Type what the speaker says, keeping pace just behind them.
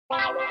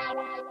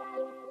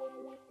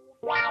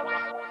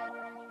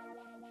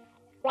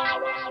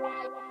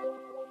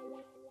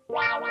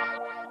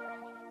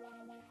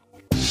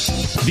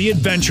The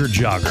Adventure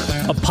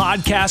Jogger, a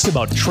podcast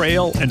about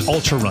trail and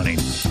ultra running.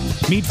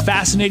 Meet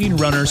fascinating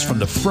runners from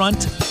the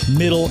front,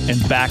 middle,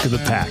 and back of the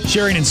pack,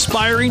 sharing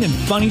inspiring and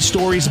funny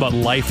stories about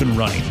life and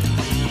running.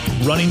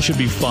 Running should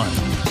be fun,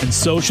 and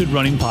so should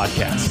running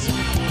podcasts.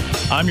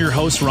 I'm your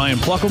host, Ryan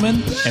Pluckelman,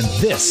 and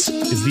this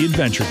is The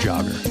Adventure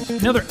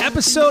Jogger. Another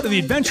episode of The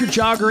Adventure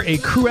Jogger, a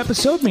crew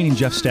episode, meaning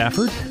Jeff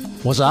Stafford.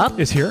 What's up?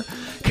 Is here.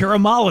 Kara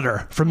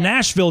Molitor from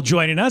Nashville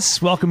joining us.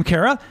 Welcome,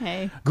 Kara.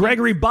 Hey.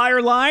 Gregory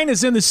Byerline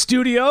is in the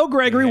studio.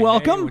 Gregory,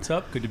 welcome. Hey, what's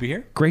up? Good to be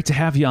here. Great to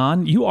have you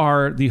on. You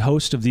are the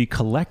host of the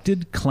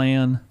Collected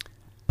Clan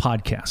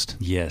podcast.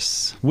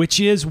 Yes. Which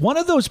is one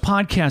of those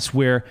podcasts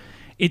where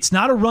it's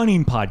not a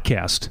running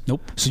podcast.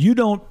 Nope. So you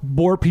don't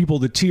bore people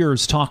to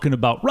tears talking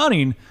about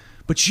running,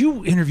 but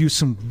you interview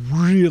some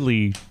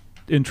really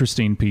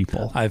interesting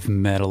people. I've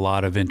met a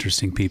lot of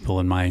interesting people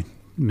in my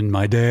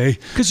day.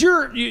 Because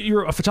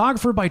you're a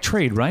photographer by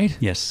trade, right?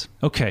 Yes.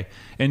 Okay.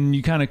 And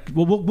you kind of,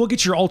 we'll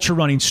get your ultra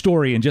running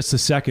story in just a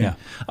second.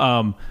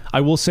 Yeah. I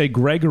will say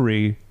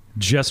Gregory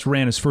just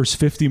ran his first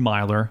 50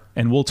 miler,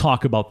 and we'll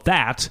talk about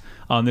that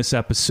on this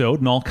episode,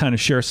 and I'll kind of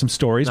share some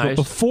stories. Nice. But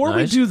before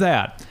we do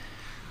that,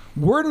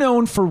 we're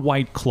known for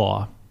White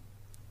Claw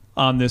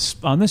on this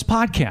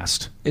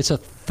podcast. It's a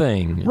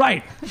thing.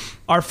 Right.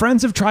 Our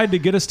friends have tried to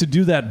get us to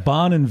do that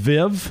Bon and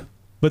Viv,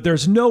 but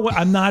there's no way.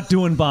 I'm not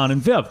doing Bon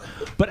and Viv.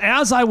 But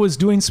as I was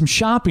doing some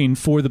shopping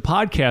for the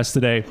podcast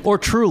today. Or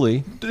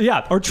Truly.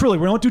 Yeah, or Truly.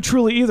 We don't do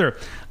Truly either.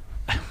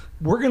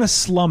 We're going to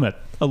slum it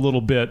a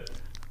little bit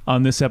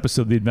on this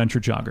episode of The Adventure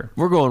Jogger.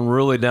 We're going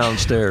really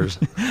downstairs.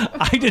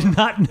 I did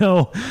not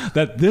know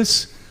that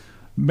this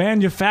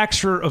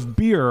manufacturer of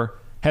beer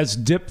has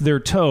dipped their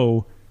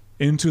toe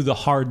into the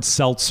hard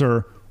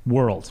seltzer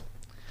world.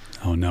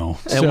 Oh, no.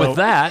 And with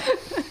that,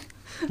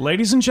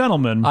 ladies and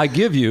gentlemen, I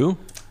give you...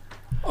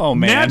 Oh,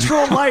 man.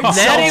 Natural Light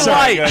Natty Seltzer.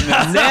 Light.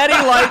 Natty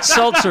Light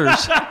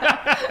Seltzers.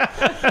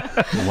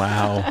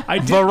 Wow.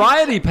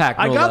 Variety pack,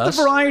 no I got less.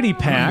 the variety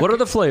pack. What are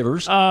the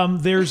flavors?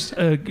 There's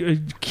a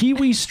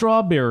kiwi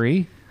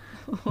strawberry,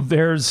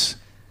 there's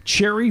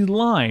cherry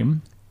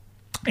lime,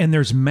 and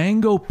there's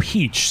mango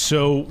peach.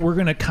 So we're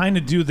going to kind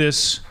of do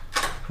this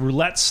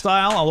roulette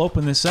style. I'll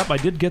open this up. I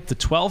did get the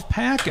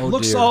 12-pack. It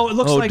looks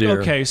like,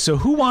 dear. Okay, so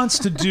who wants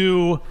to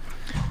do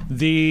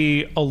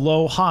the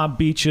Aloha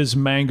Beaches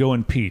mango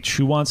and peach?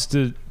 Who wants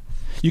to...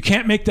 You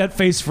can't make that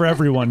face for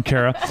everyone,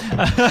 Kara.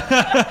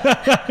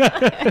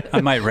 I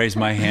might raise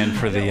my hand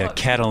for the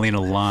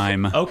Catalina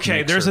lime. Okay,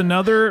 mixer. there's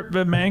another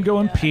mango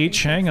and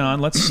peach. Hang on,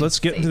 let's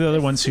get into the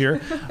other ones here.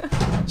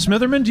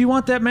 Smitherman, do you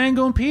want that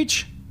mango and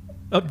peach?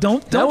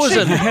 Don't shake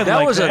your head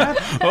like that.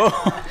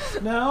 Oh.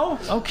 No?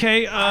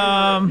 Okay. The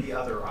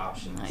other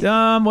option.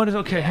 What is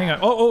okay? Hang on.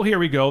 Oh, here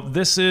we go.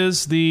 This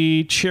is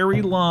the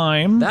cherry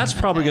lime. That's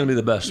probably going to be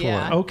the best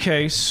Yeah. one.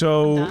 Okay,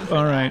 so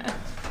all right.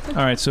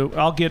 So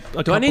I'll get a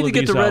couple. Do I need to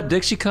get the red out.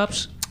 Dixie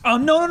cups?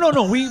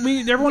 No.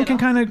 We everyone can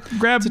kind of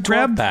grab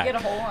pack. Get a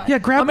whole one. Yeah,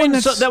 grab I mean,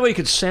 one that's, so that way you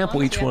could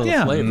sample each one of the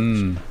Yeah.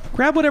 flavors.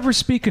 grab whatever's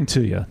speaking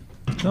to you.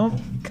 No.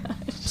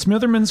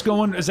 Smitherman's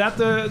going. Is that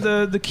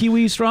the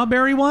kiwi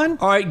strawberry one?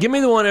 All right, give me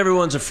the one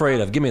everyone's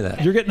afraid of. Give me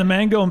that. You're getting the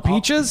mango and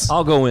peaches?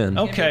 I'll go in.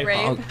 Okay.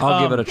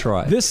 I'll give it a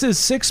try. This is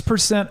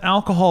 6%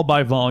 alcohol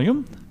by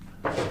volume.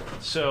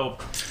 So,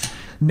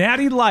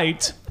 Natty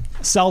Light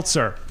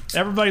Seltzer.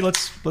 Everybody,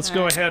 let's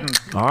go ahead and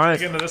All right.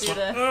 dig into this one.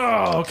 this.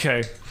 Oh,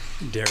 okay.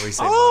 Dare we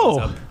say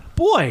bottoms up?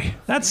 Boy,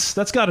 that's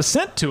got a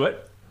scent to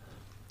it.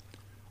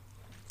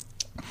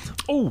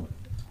 Oh,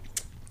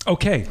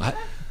 okay.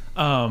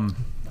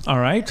 All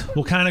right.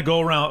 We'll kind of go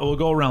around. We'll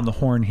go around the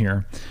horn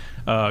here.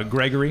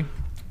 Gregory,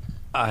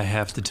 I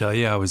have to tell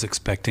you, I was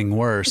expecting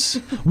worse.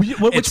 which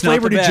It's not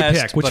flavor the did you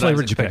best, pick? Which but I was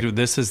flavor did you pick? expecting-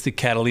 This is the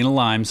Catalina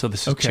lime, so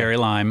this is Okay. cherry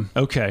lime.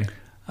 Okay,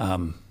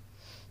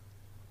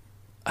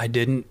 I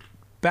didn't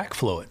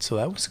backflow it, so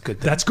that was a good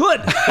thing. that's good.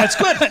 That's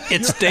good.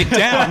 It stayed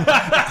down.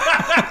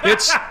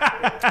 It's.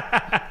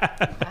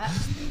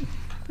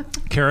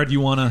 Kara, do you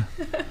want to?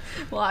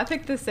 Well, I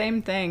picked the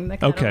same thing, the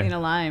Okay. Catalina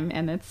lime,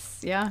 and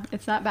it's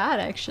not bad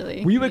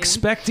actually. Were you I mean,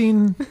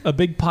 expecting a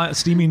big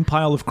steaming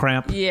pile of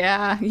crap?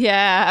 Yeah.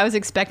 I was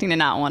expecting to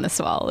not want to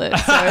swallow it. So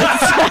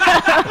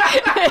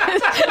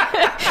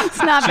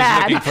it's not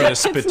bad. looking for the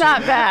spit It's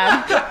not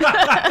bad.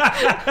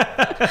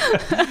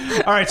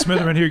 All right,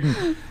 Smitherman, here you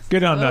can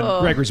get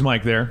on Gregory's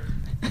mic there.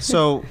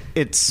 So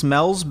it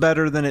smells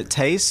better than it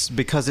tastes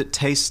because it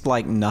tastes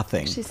like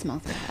nothing. She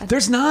smells bad.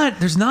 There's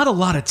not a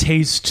lot of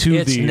taste to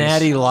It's these.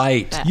 Natty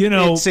Light. You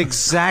know, It's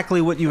exactly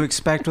what you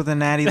expect with a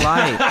Natty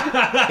Light.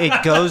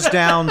 It goes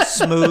down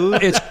smooth.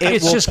 It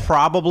will just-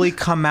 probably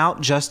come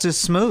out just as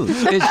smooth.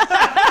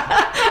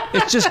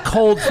 It's just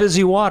cold,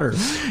 fizzy water.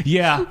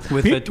 yeah,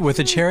 with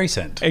a cherry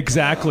scent.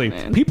 exactly.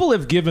 People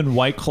have given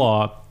White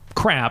Claw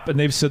crap, and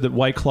they've said that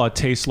White Claw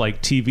tastes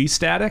like TV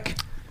static.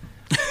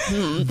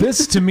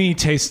 This to me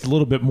tastes a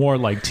little bit more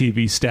like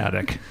TV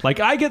static.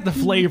 Like I get the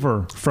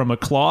flavor from a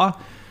claw,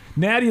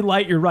 Natty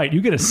Light, you're right.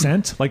 You get a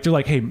scent. Like they're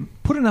like, hey,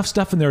 put enough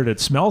stuff in there that it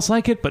smells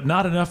like it, but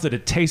not enough that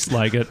it tastes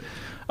like it.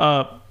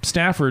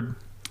 Stafford.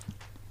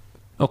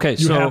 Okay,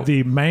 You have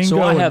the mango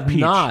So I and have peach.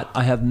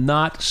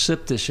 not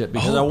sipped this yet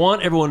because I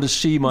want everyone to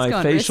see my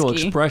going facial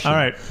risky. expression. All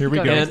right, here we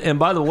go. And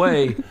by the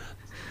way,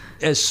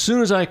 as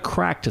soon as I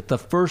cracked it, the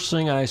first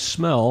thing I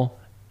smell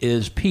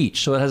is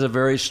peach. So it has a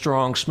very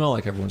strong smell,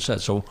 like everyone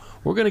said. So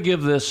we're going to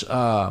give this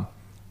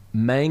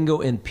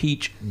mango and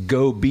peach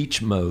go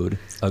beach mode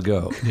a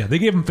go. Yeah, they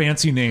gave them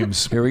fancy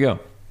names. Here we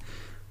go.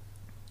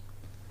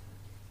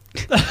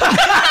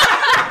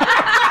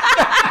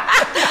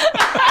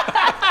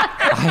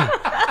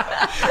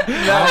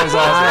 That was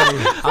awesome.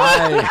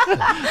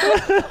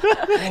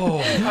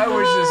 I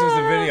wish this was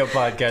a video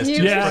podcast. You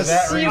just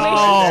Yes. for that you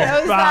reason.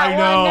 chose that I one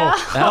know. now.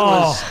 That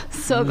was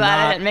So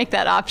glad I didn't make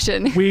that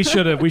option. We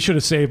should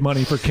have saved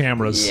money for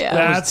cameras. Yeah.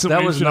 That's what that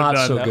we was should have not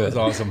done. so That good. was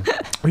awesome.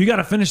 Well, you got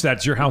to finish that.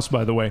 It's your house,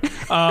 by the way.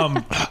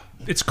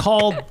 It's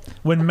called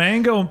When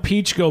Mango and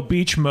Peach Go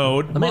Beach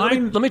Mode.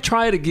 Let me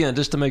try it again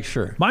just to make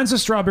sure. Mine's a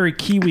strawberry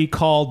kiwi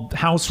called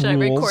House Should I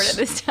Rules. record it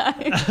this time?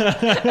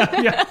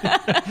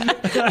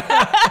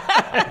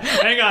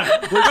 Hang on.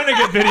 We're going to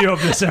get video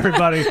of this,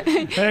 everybody.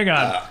 Hang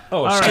on.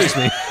 Excuse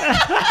me.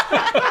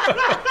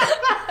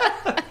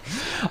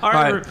 All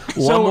right,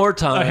 one more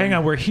time. Hang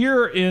on. We're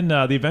here in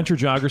the Adventure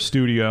Jogger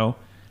studio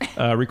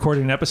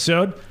recording an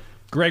episode.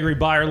 Gregory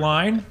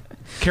Byerline,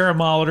 Kara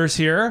Molitor's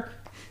here.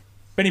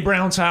 Benny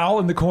Brown's Howl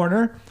in the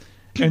corner.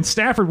 And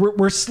Stafford,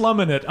 we're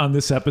slumming it on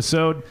this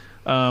episode.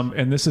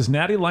 And this is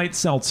Natty Light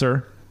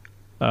Seltzer.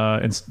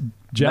 And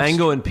Jeff's,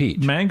 Mango and peach.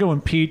 Mango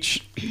and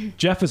peach.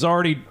 Jeff has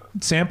already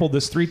sampled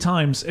this 3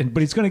 times, but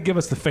he's going to give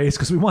us the face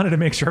because we wanted to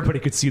make sure everybody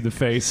could see the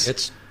face.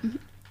 It's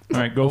All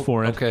right, go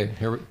for it. okay.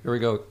 Here we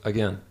go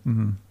again.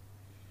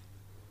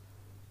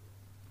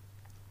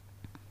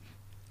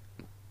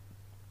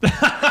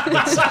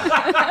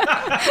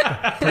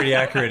 Pretty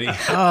accurate.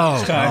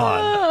 Oh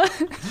God!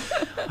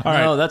 All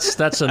right. No,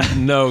 that's a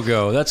no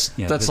go. That's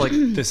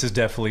This is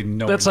definitely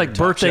no. that's like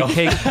birthday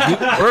cake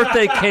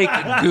birthday cake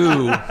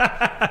goo.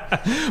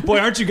 Boy,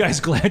 aren't you guys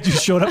glad you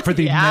showed up for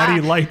the Yeah.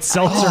 Natty Light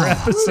Seltzer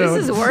episode?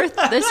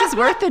 This is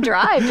worth the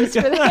drive just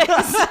for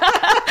this.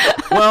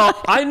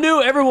 Well, I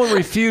knew everyone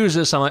refused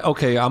this. I'm like,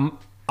 okay,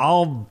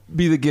 I'll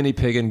be the guinea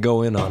pig and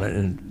go in on it.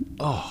 And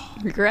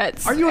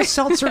Regrets. Are you a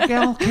seltzer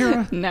gal,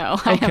 Kara? No,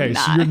 I Okay, am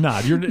not. so you're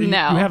not. You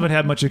haven't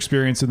had much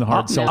experience in the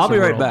hard seltzer I'll be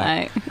right world.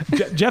 back.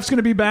 Jeff's going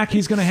to be back.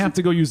 He's going to have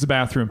to go use the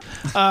bathroom.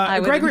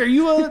 would- Gregory, are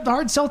you a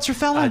hard seltzer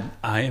fella?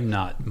 I am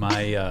not.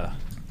 My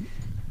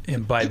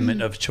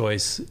imbibement of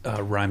choice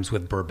rhymes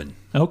with bourbon.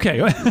 Okay.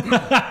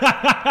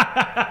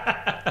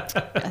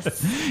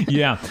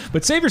 Yeah,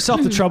 but save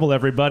yourself the trouble,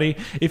 everybody.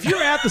 If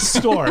you're at the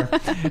store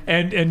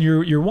and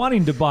you're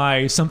wanting to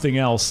buy something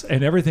else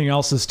and everything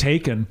else is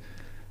taken,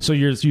 so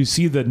you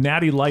see the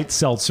Natty Light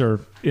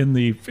Seltzer in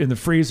the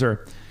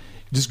freezer,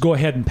 just go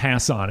ahead and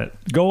pass on it.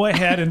 Go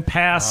ahead and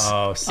pass.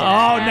 Oh,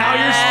 Now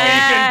you're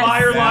speaking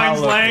Byerline's Now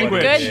look what it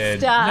language. Good did.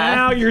 stuff.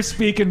 Now you're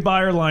speaking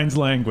Byerline's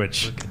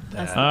language.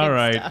 That's All good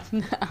right. stuff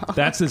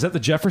now. Is that the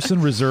Jefferson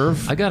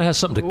Reserve? I gotta have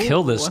something to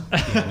kill this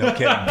No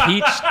kidding.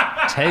 peach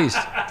taste.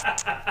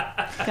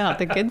 Got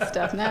the good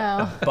stuff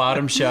now.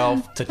 Bottom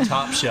shelf to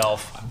top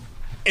shelf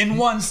in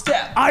one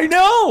step. I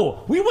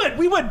know.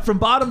 We went from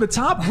bottom to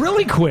top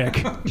really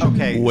quick.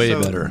 Okay, Way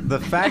so better. The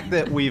fact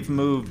that we've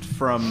moved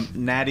from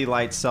Natty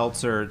Light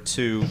Seltzer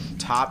to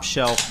top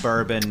shelf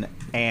bourbon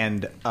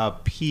and a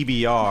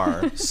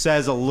PBR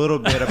says a little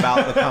bit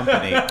about the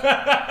company.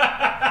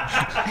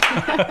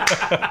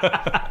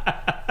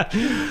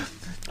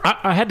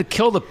 I had to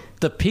kill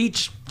the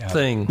peach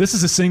thing. This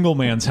is a single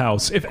man's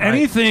house. If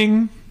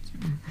anything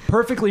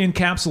perfectly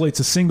encapsulates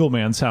a single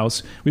man's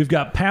house, we've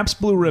got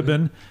Pabst Blue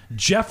Ribbon,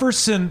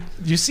 Jefferson.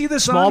 You see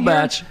this Small on here?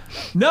 batch.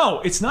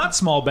 No, it's not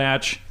small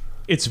batch.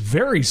 It's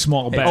very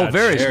small batch. Oh,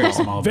 very Very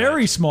small. small.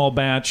 Very small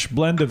batch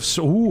blend of.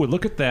 Ooh,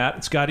 look at that!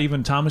 It's got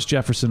even Thomas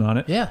Jefferson on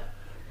it. Yeah.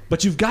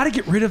 But you've got to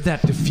get rid of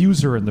that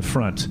diffuser in the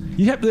front.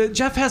 You have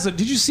Jeff has a.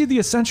 Did you see the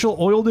essential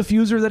oil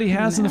diffuser that he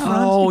has in the front?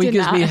 Oh, he Did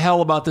gives me not.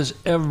 hell about this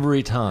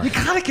every time. You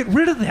gotta get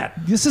rid of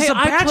that. This is Hey, a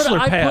bachelor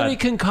I pad. put a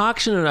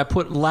concoction and I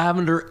put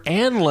lavender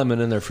and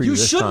lemon in there for you You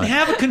this shouldn't time.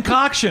 have a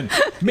concoction.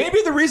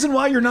 Maybe the reason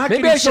why you're not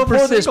Maybe getting I should super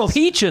pour this singles.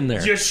 peach in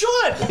there. You should.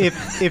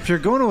 If you're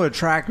going to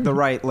attract the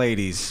right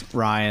ladies,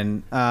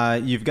 Ryan,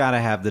 you've got to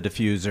have the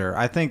diffuser.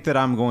 I think that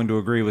I'm going to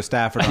agree with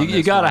Stafford on You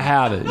this got to one.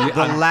 have it.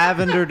 The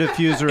lavender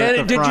diffuser at the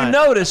And did front. you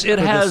notice it with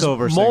the has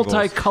silver singles.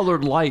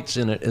 multicolored lights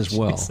in it as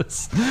well?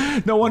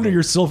 No wonder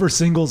your silver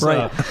singles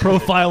Right.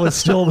 profile is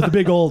still with a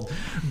big old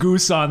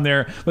goose on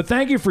there. But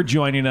thank you for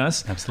joining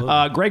us.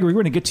 Absolutely. Gregory, we're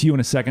going to get to you in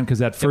a second because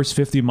that first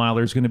 50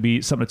 miler is going to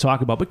be something to talk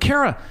about. But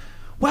Kara,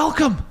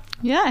 welcome.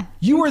 Yeah.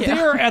 You were thank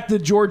there at the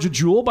Georgia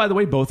Jewel. By the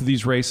way, both of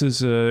these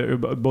races,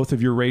 both of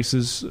your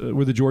races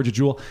were the Georgia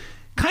Jewel.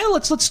 Kind of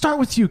let's start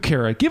with you,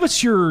 Kara. Give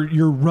us your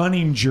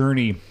running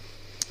journey,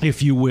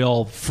 if you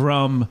will,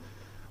 from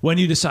when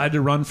you decided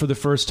to run for the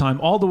first time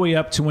all the way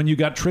up to when you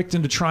got tricked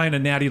into trying a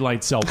Natty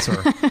Light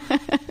Seltzer.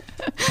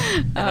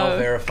 And I'll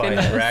verify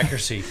her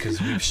accuracy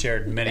because we've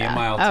shared many a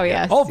mile together. Oh,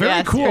 yes. Oh, very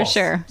yes, cool. For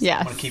sure. I'm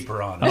Yes. going to keep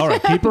her on. All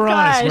right, keep her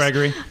honest, Gosh.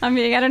 Gregory. I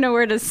mean, I don't know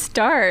where to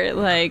start.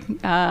 Like,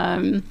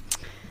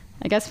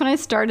 I guess when I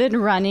started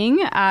running,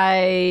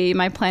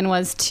 my plan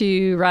was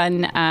to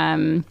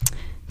run,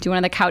 do one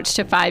of the Couch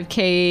to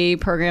 5K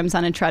programs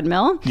on a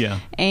treadmill. Yeah.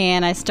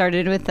 And I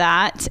started with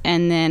that.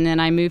 And then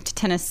I moved to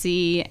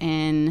Tennessee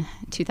in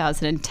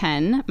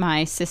 2010.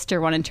 My sister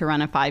wanted to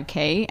run a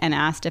 5K and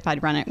asked if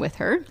I'd run it with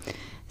her.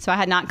 So I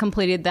had not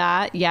completed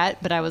that yet,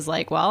 but I was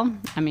like, well,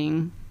 I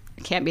mean,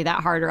 it can't be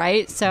that hard,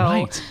 right? So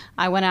Right.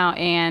 I went out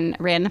and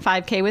ran the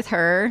 5K with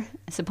her.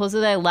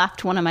 Supposedly I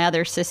left one of my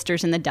other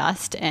sisters in the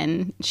dust,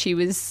 and she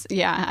was,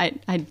 I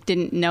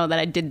didn't know that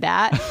I did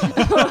that.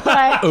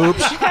 But,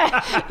 Oops.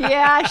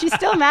 yeah, she's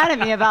still mad at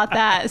me about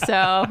that,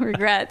 so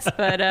regrets.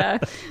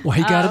 But Why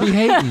you got to be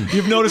hating?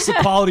 You've noticed the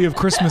quality of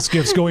Christmas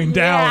gifts going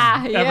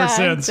down ever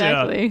since.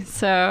 Exactly. Yeah.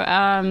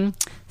 So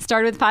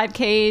started with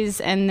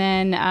 5Ks and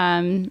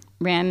then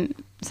ran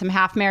some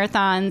half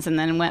marathons, and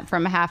then went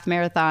from a half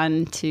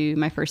marathon to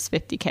my first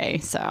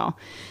 50K. So,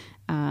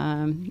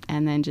 and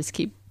then just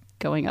keep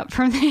going up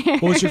from there.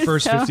 What was your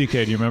first So,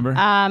 50K? Do you remember?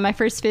 my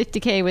first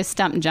 50K was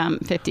stump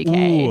jump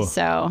 50K. Ooh.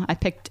 So I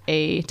picked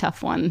a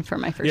tough one for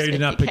my first 50K. Yeah, you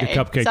did not pick a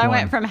cupcake So I one.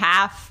 went from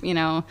half,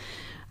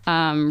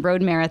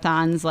 road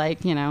marathons,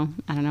 like, I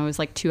don't know, it was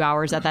like 2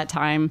 hours at that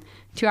time,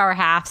 2 hour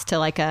halves to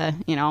like a,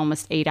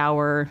 almost 8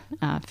 hour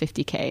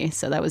 50K.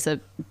 So that was a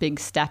big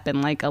step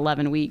in like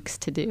 11 weeks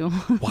to do.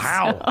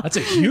 Wow, that's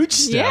a huge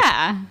step.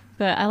 Yeah.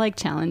 But I like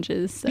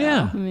challenges. So,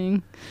 Yeah. I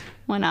mean,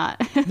 why not?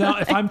 Now,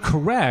 if I'm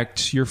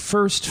correct, your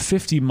first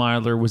 50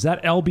 miler, was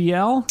that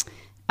LBL?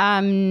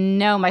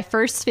 No, my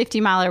first 50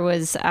 miler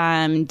was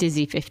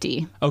Dizzy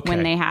 50 Okay.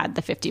 when they had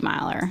the 50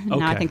 miler. Now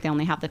I Okay. think they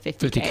only have the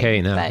 50K.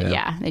 50K now, But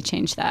yeah. they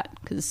changed that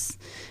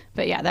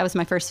but yeah, that was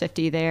my first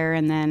 50 there.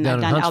 And then Down I've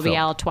in done Huntsville.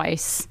 LBL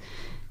twice.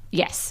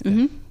 Yes.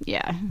 Mm-hmm.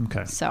 Yeah.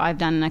 Okay. So I've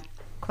done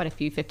quite a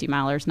few 50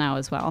 milers now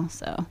as well.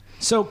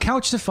 So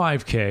couch to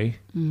 5K,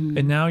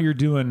 and now you're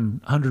doing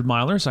 100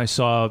 milers. I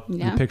saw the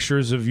Yeah.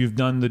 pictures of you've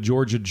done the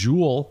Georgia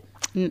Jewel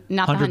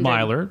Not 100 the 100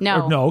 miler.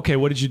 No. Or no, okay,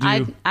 what did you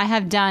do? I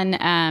have done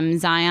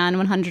Zion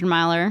 100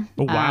 miler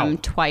Oh, wow.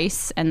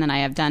 twice, and then I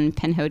have done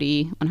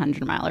Pinhoti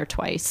 100 miler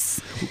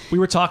twice. We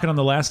were talking on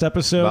the last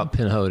episode About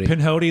Pinhoti.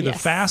 Pinhoti, the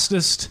Yes.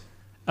 fastest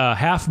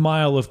half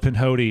mile of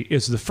Pinhoti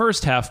is the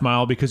first half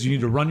mile because you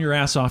need to run your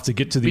ass off to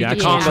get to the Beat the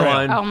actual conga trail.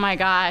 line. Oh my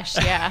gosh,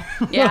 yeah.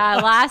 Yeah,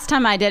 last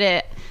time I did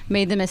it,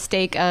 made the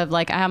mistake of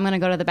like, I'm going to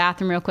go to the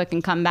bathroom real quick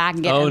and come back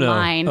and get Oh, in no.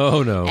 line.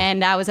 Oh, no.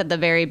 And I was at the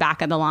very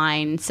back of the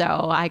line, so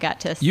I got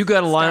to You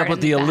got to line start up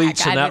with the in elites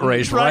back. in I that didn't-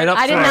 race right up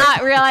I did front.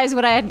 not realize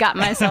what I had got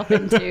myself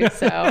into,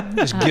 so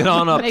Just get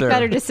on up make there.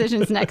 better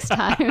decisions next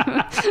time.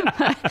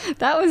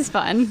 That was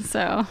fun,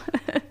 so.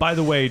 By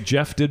the way,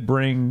 Jeff did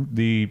bring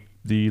the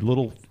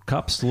little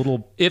cups, the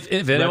little. If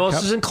anyone else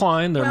cup. is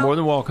inclined, they're more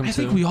than welcome I to.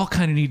 think we all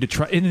kind of need to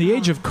try. In the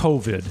age of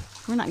COVID,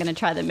 We're not going to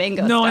try the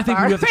mango no, stuff, I think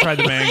are we have to we? try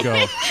the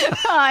mango.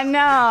 Oh,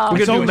 no. We're It's going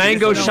to do only-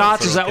 mango it's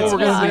shots? Is that what we're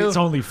going to do? It's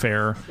only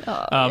fair.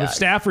 If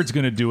Stafford's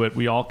going to do it,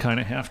 we all kind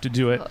of have to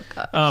do it.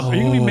 Are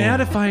you going to be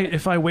mad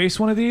if I waste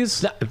one of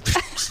these?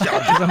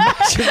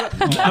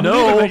 I'm No.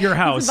 leaving them at your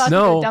house. About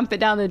No. to dump it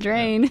down the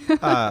drain.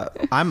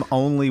 I'm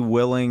only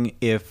willing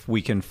if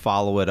we can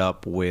follow it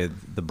up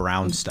with the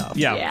brown stuff.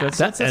 Yeah, Yeah.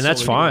 That's and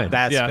that's totally fine. cool.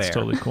 That's yeah, fair. it's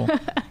totally cool.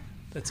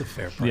 That's a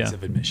fair price Yeah.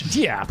 of admission.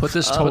 Yeah, Put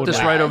this totally.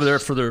 right over there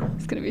for the.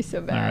 It's going to be so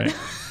All bad.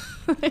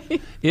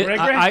 right. Gregory?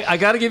 I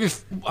got to give you.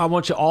 I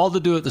want you all to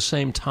do it at the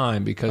same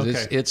time because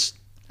Okay. it's.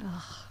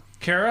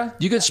 Kara?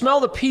 You can smell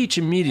the peach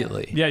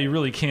immediately. Yeah, you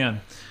really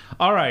can.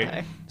 All right.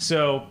 Okay.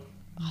 So,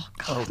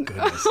 Oh,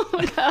 goodness.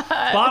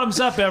 bottoms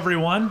up,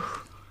 everyone.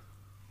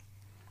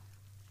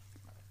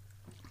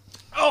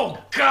 Oh,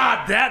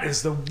 God, that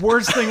is the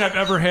worst thing I've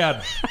ever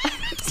had.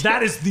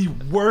 That is the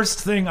worst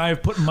thing I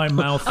have put in my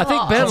mouth I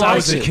think Ben since I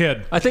likes was a it.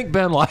 kid. I think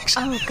Ben likes it.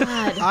 Oh,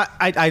 God.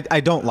 I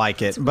don't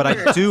like it, but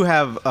I do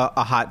have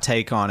a hot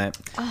take on it.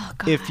 Oh,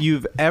 God. If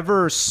you've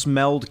ever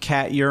smelled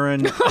cat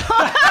urine, no,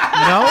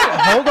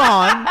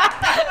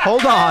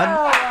 hold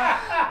on.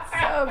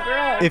 So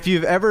gross. If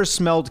you've ever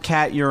smelled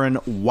cat urine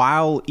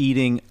while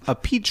eating a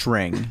peach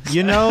ring,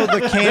 you know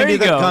the candy, you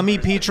the go. gummy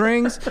peach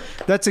rings.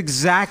 That's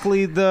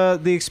exactly the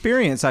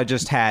experience I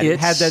just had. It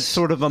had that It's-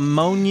 sort of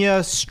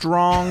ammonia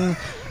strong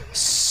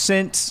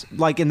scent,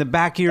 like in the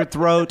back of your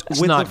throat,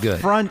 with not the good.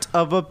 front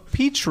of a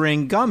peach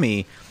ring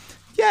gummy.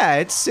 Yeah,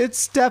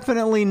 it's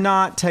definitely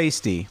not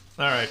tasty.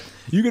 All right.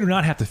 You do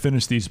not have to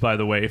finish these, by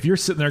the way. If you're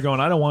sitting there going,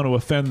 I don't want to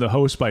offend the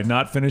host by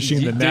not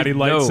finishing the Natty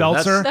Light no,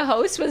 seltzer. The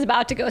host was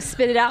about to go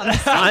spit it out in the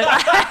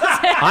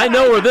I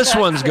know where this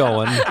one's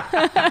going.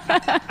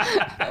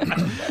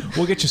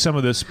 We'll get you some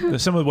of this,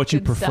 some of what you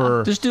Good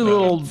prefer. Just do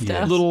little,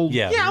 stuff. little.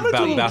 Yeah, I'm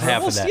gonna do about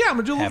half of dribbles. that. Yeah, I'm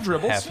gonna do little Half-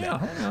 dribbles. half Yeah,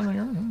 that.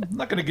 I'm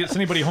not gonna get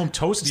anybody home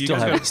toasty. You Still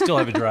guys have, gotta- still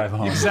have a drive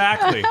home.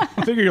 exactly.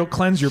 I figure you'll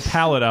cleanse your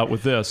palate out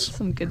with this.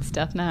 Some good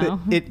stuff now.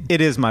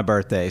 It is my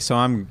birthday, so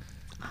I'm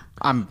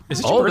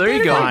Oh, there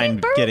you go.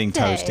 Fine getting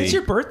toasty. It's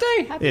your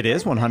birthday? It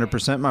is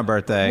 100% my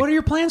birthday. What are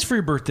your plans for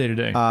your birthday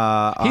today?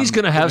 He's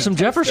going to have some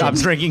Jeffersons. I'm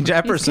drinking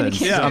Jeffersons.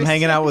 He's gonna get I'm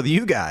hanging out with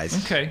you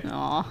guys. Okay.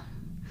 Aw.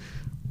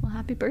 Well,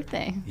 happy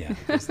birthday. Yeah.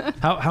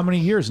 How many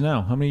years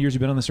now? How many years you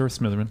been on this earth,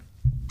 Smitherman?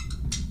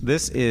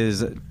 This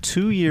is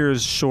 2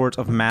 years short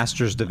of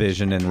Masters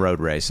Division in road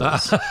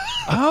races.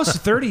 Oh, so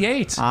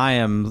 38. I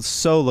am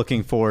so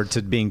looking forward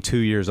to being 2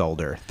 years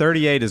older.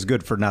 38 is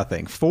good for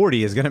nothing.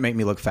 40 is going to make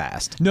me look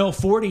fast. No,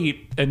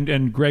 40,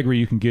 and Gregory,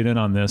 you can get in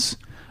on this.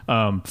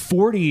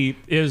 40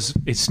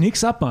 it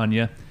sneaks up on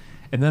you,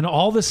 and then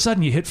all of a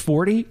sudden you hit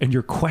 40 and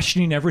you're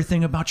questioning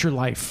everything about your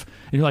life.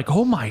 And you're like,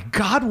 oh my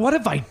God, what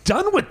have I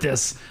done with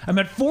this? I'm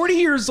at 40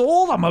 years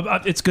old.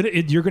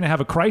 You're gonna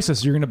have a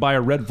crisis. You're gonna buy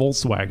a red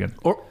Volkswagen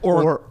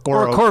Or a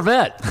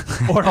Corvette.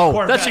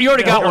 Corvette. That's you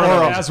already got one.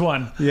 He has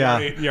one. Yeah.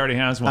 He already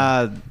has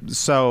one.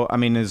 So, I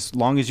mean, as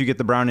long as you get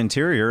the brown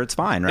interior, it's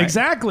fine, right?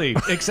 Exactly,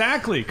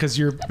 because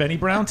you're Benny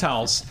Brown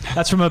towels.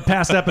 That's from a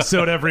past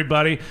episode,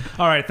 everybody.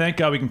 All right, thank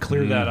God we can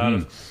clear that out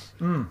of.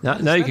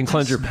 Now you can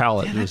cleanse your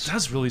palate. Man, that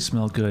does really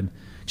smell good.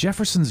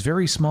 Jefferson's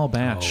very small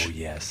batch. Oh,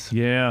 yes.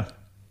 Yeah.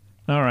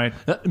 All right.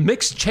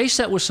 Chase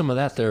that with some of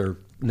that there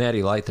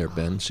Natty Light there,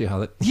 Ben. See how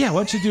that... Yeah, why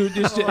don't you do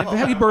just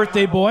happy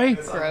birthday, boy.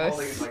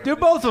 Gross. Do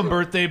both of them,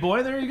 birthday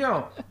boy. There you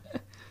go.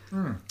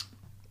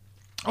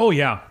 Oh,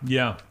 yeah.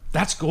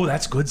 That's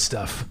good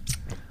stuff.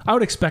 I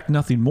would expect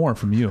nothing more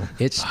from you.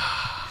 It's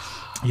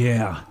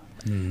Yeah.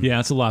 Yeah,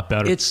 it's a lot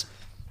better. it's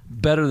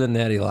better than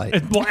Natty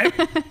Light.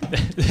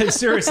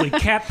 Seriously,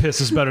 cat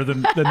piss is better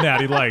than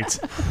Natty Lights.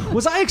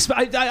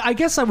 I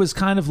guess I was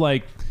kind of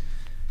like,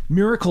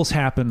 miracles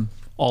happen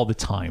all the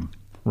time,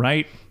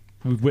 right?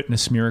 We've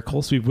witnessed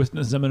miracles. We've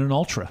witnessed them in an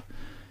ultra,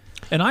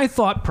 and I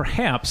thought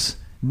perhaps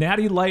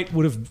Natty Light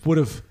would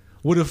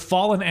have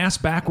fallen ass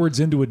backwards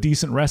into a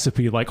decent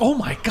recipe. Like, oh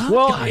my God,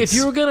 Well, guys, if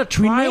you were going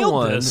to we try nailed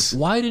one, this.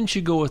 why didn't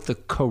you go with the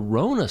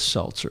Corona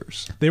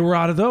seltzers? They were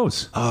out of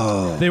those.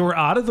 Oh, they were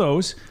out of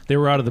those. They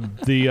were out of the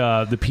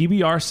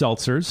PBR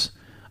seltzers.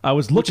 I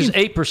was Which looking,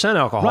 is 8%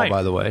 alcohol, right,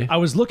 by the way. I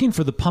was looking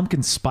for the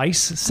pumpkin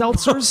spice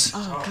seltzers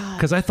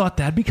because I thought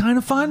that'd be kind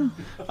of fun.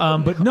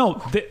 But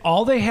no,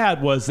 all they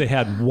had was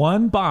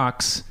one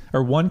box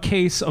or one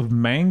case of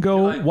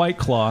mango White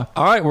Claw.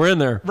 All right, we're in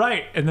there.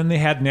 Right, and then they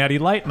had Natty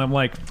Light, and I'm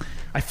like,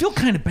 I feel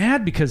kind of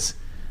bad because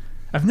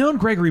I've known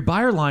Gregory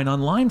Byerline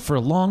online for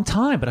a long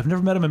time, but I've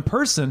never met him in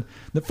person.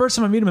 The first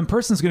time I meet him in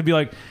person is going to be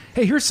like,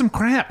 hey, here's some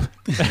crap.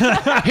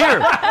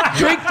 Here,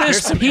 drink this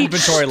Here's some peach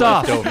inventory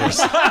stuff.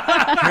 leftovers.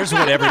 Here's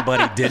what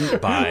everybody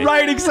didn't buy.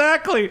 Right,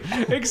 exactly.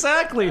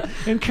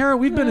 And Kara,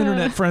 we've been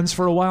internet friends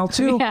for a while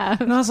too. Yeah.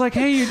 And I was like,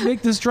 hey, you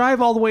make this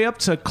drive all the way up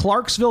to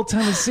Clarksville,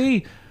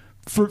 Tennessee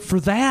for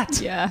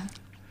that. Yeah.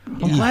 I'm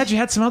glad you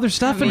had some other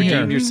stuff in mean, here.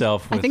 Redeem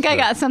yourself. I with think I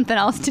the- got something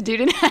else to do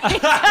tonight.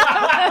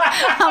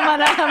 I'm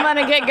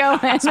gonna get going.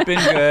 It's been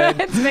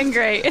good. It's been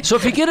great. So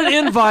if you get an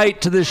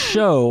invite to this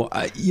show,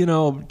 you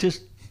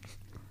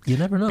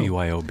never know.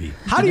 BYOB.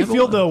 How do you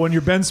feel though when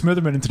you're Ben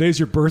Smitherman and today's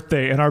your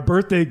birthday and our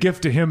birthday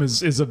gift to him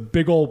is a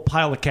big old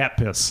pile of cat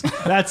piss?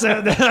 That's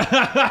it.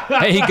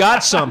 Hey, he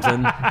got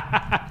something.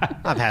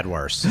 I've had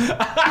worse.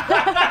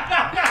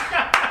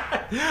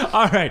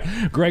 All right,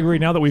 Gregory,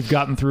 now that we've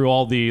gotten through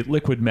all the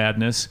liquid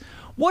madness,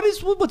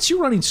 what's your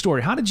running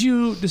story? How did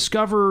you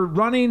discover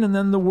running and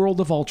then the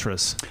world of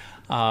ultras?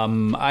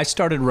 I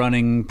started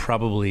running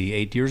probably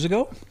 8 years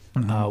ago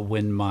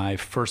when my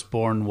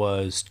firstborn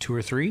was 2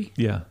 or 3.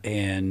 Yeah.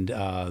 And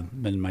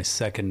then my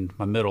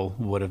middle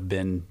would have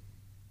been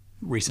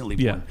recently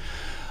born.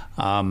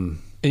 Yeah.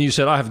 And you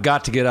said, I have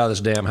got to get out of this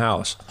damn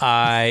house.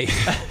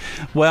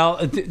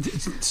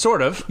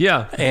 Sort of.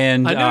 Yeah.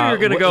 And I knew you were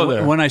going to go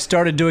there. When I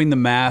started doing the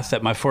math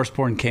that my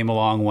firstborn came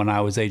along when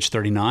I was age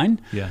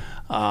 39, Yeah.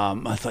 I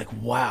was like,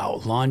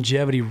 wow,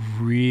 longevity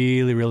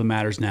really, really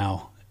matters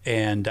now.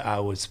 And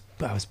I was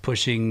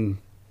pushing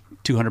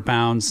 200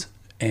 pounds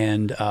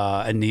and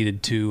I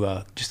needed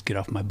to just get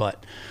off my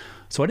butt.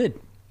 So I did.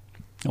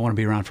 I want to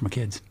be around for my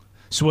kids.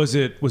 So was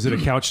it a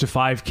couch to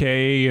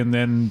 5K and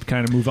then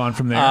kind of move on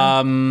from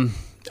there?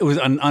 It was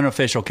an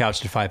unofficial couch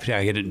to 5K.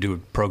 I didn't do a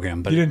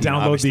program, but You didn't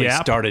download obviously the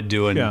app? started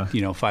doing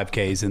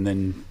 5Ks and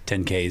then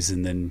 10Ks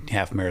and then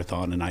half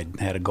marathon. And I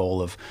had a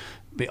goal of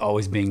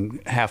always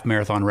being half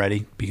marathon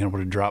ready, being able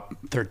to drop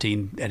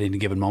 13 at any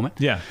given moment.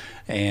 Yeah.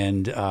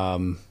 And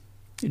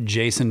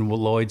Jason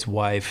Lloyd's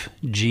wife,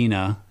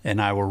 Gina,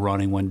 and I were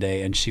running one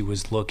day, and she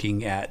was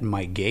looking at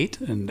my gait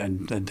and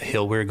the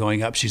hill we were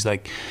going up. She's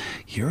like,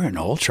 "You're an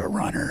ultra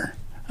runner."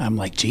 I'm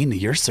like, "Gina,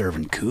 you're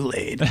serving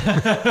Kool-Aid." And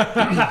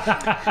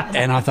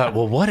I thought,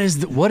 well, what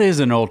is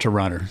an ultra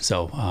runner?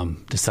 So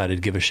decided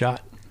to give it a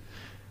shot.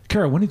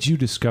 Kara, when did you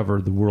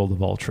discover the world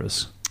of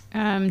ultras?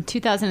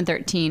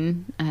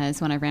 2013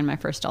 is when I ran my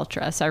first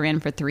ultra. So I ran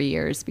for 3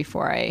 years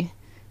before I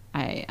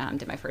I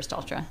did my first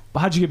ultra.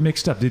 How'd you get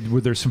mixed up?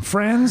 Were there some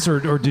friends,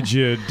 or did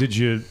you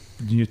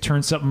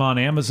turn something on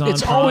Amazon?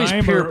 It's Prime, always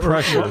peer or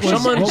pressure. what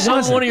was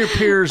it? One of your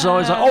peers is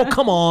always like, "Oh,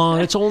 come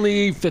on, it's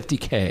only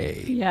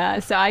 50K." Yeah,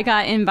 so I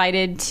got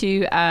invited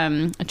to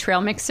a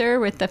trail mixer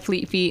with the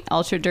Fleet Feet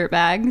Ultra Dirt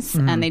Bags,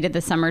 and they did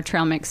the summer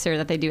trail mixer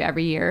that they do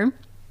every year.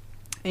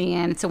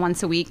 And it's a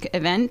once a week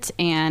event,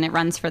 and it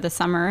runs for the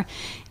summer.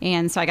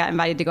 And so I got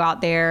invited to go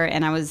out there,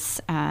 and I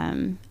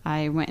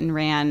went and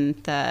ran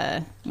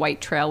the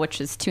White Trail, which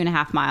is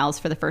 2.5 miles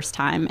for the first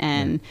time.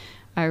 And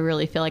I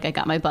really feel like I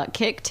got my butt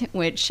kicked,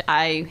 which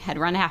I had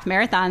run a half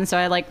marathon. So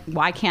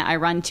why can't I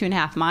run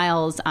 2.5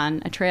 miles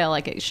on a trail?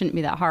 Like, it shouldn't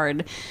be that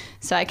hard.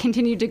 So I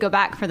continued to go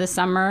back for the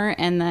summer,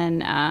 and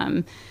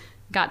then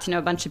got to know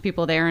a bunch of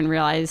people there and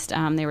realized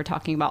they were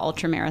talking about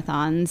ultra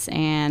marathons,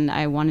 and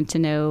I wanted to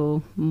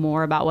know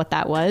more about what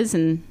that was.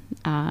 And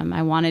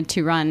I wanted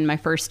to run my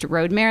first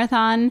road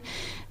marathon.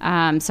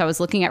 So I was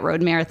looking at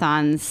road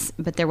marathons,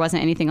 but there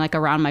wasn't anything like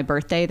around my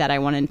birthday that I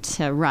wanted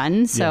to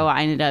run. So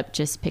I ended up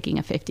just picking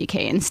a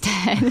 50K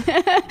instead.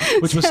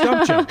 Which was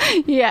stump jump.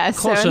 Yeah.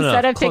 Close so enough,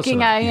 instead of close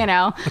picking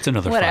enough. a, That's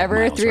another 5 whatever,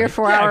 miles, 3 or right?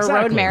 4 Yeah, hour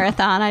exactly. road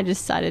marathon, I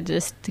decided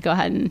just to go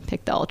ahead and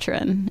pick the ultra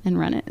and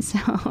run it. So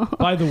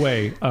By the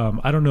way,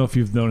 I don't know if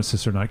you've noticed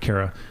this or not,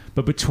 Kara,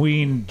 but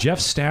between Jeff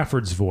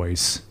Stafford's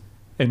voice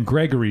and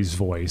Gregory's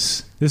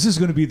voice, this is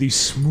going to be the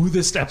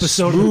smoothest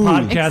episode of the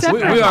podcast. Except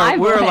for We are my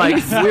voice.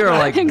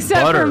 like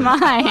Except butter. for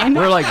mine.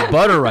 We're like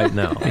butter right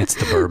now. It's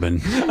the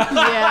bourbon.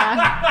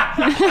 Yeah.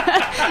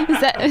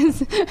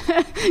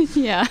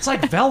 Yeah. It's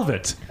like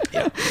velvet.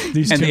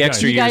 These And two the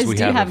extra guys. You guys years we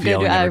do have have of good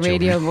yelling at our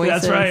radio children.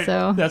 voices. That's right.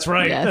 So That's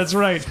right. yes. That's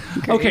right.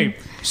 Great. Okay,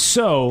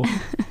 so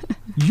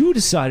you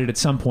decided at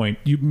some point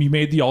you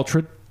made the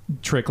ultra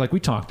trick like we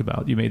talked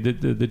about. You made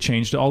the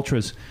change to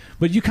ultras,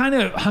 but you kind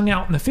of hung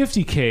out in the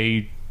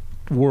 50K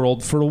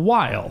world for a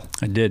while.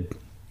 I did.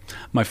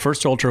 My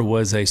first ultra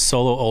was a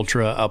solo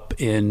ultra up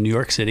in New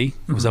York City.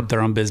 I was up there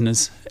on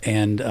business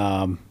and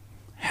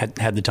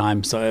had the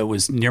time. So it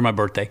was near my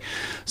birthday.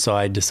 So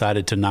I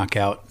decided to knock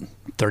out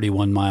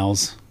 31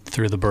 miles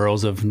through the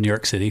boroughs of New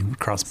York City,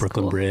 across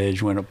Brooklyn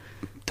Bridge, went up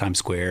Times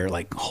Square,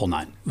 like whole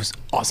nine. It was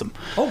awesome.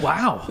 Oh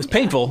wow! It was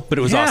painful, but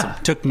it was Yeah. awesome.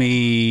 It took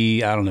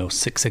me, I don't know,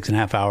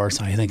 6.5 hours.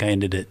 I think I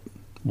ended at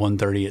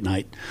 1:30 at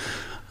night.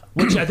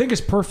 Which I think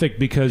is perfect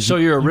because So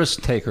you're a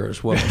risk taker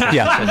as well.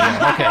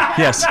 Yeah.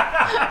 Okay. Yes.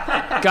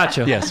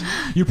 Gotcha. Yes.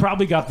 you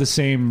probably got the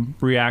same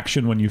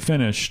reaction when you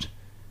finished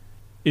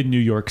in New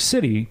York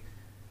City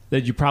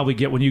that you probably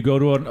get when you go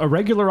to a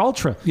regular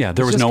ultra. Yeah.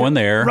 There It's was just no one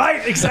there.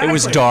 Right. Exactly. It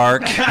was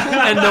dark.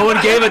 And no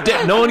one gave a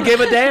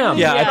damn.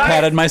 Yeah. I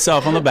patted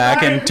myself on the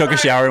back and took a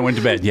shower and went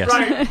to bed. Yes.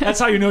 Right. That's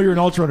how you know you're an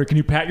ultra runner. Can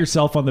you pat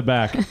yourself on the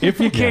back? If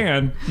you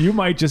can, you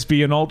might just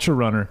be an ultra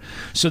runner.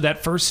 So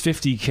that first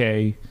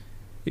 50K,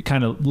 it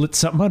kind of lit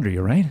something under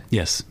you, right?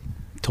 Yes.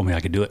 Told me I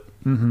could do it.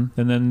 And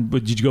then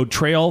did you go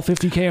trail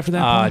 50K after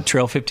that point?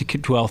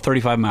 Trail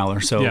 35 miler.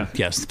 So Yeah.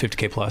 yes,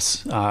 50K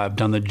plus. I've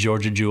done the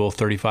Georgia Jewel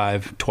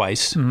 35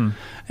 twice,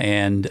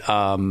 and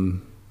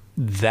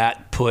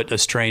that put a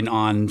strain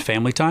on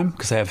family time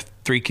because I have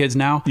 3 kids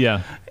now.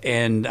 Yeah.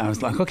 And I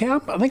was like, okay, I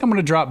think I'm going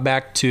to drop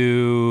back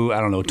to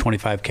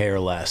 25K or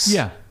less.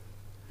 Yeah.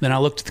 Then I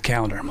looked at the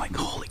calendar. I'm like,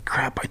 holy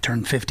crap! I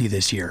turned 50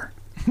 this year.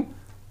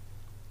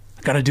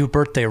 I got to do a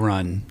birthday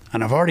run,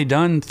 and I've already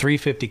done 3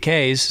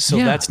 50Ks, so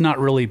Yeah. that's not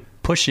really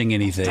pushing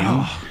anything.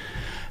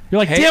 You're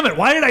like, Hey- damn it,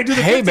 why did I do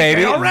the 50K Hey,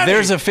 baby, already?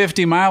 there's a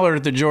 50 miler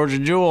at the Georgia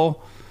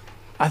Jewel.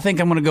 I think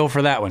I'm going to go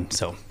for that one.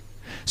 So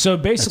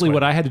basically That's what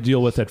what- I had to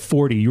deal with at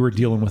 40, you were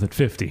dealing with at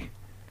 50.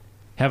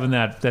 Having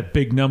that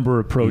big number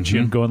approach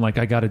you and going like,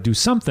 I got to do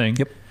something.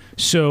 Yep.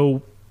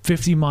 So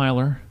 50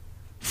 miler,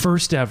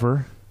 first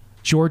ever,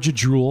 Georgia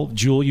Jewel,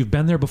 you've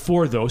been there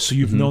before though, so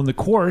you've known the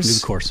course.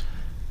 Of course.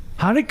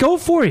 How'd it go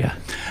for you?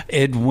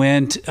 It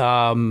went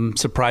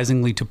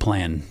surprisingly to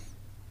plan.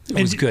 It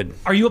was good.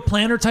 Are you a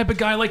planner type of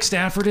guy like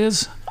Stafford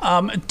is?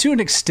 To an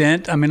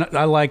extent. I mean,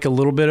 I like a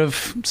little bit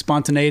of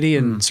spontaneity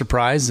and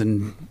surprise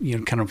and,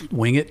 kind of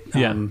wing it.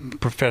 Yeah.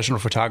 Professional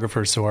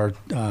photographers, so our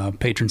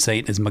patron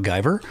saint is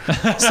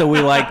MacGyver. So we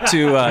like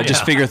to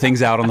just figure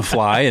things out on the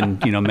fly and,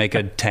 make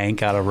a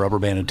tank out of rubber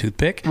band and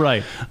toothpick.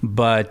 Right.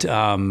 But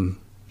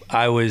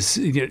I was,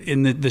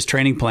 in this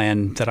training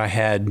plan that I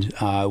had,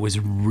 was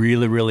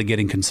really, really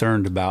getting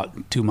concerned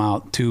about 2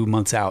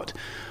 months out.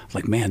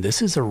 Like, man,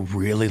 this is a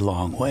really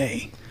long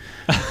way.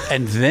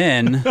 And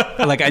then,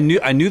 I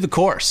knew the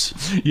course.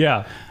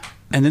 Yeah.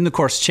 And then the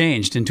course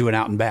changed into an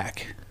out and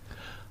back.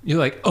 You're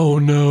like, oh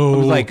no. I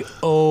was like,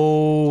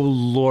 oh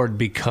Lord,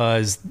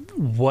 because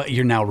what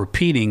you're now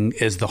repeating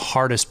is the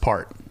hardest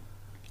part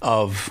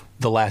of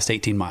the last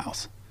 18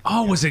 miles.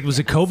 Oh, was it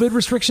COVID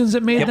restrictions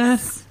that made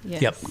that?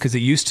 Yes. Yep. Because it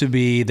used to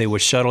be they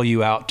would shuttle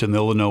you out to the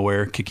middle of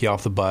nowhere, kick you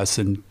off the bus,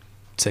 and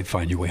say,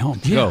 find your way home.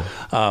 Yeah.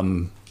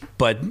 Go.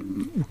 But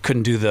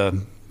couldn't do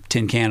the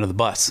tin can of the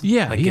bus.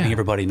 Yeah, Like getting yeah.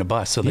 everybody in the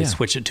bus. So they Yeah.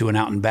 switched it to an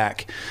out and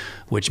back,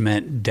 which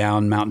meant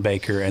down Mount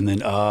Baker and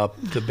then up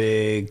the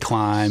big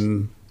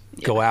climb,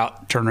 go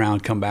out, turn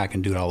around, come back,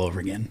 and do it all over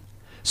again.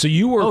 So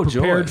you were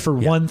prepared joy. for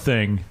one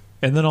thing,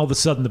 and then all of a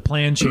sudden the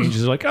plan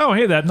changes. Like, oh,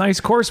 hey, that nice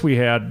course we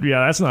had.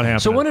 Yeah, that's not happening.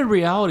 So when did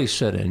reality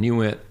set in? You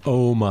went,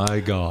 oh my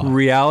God.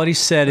 Reality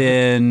set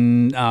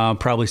in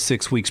probably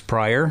 6 weeks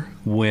prior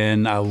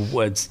when I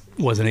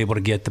wasn't able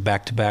to get the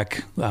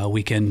back-to-back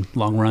weekend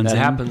long runs That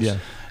in. happens. Yeah.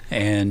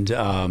 And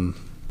I'm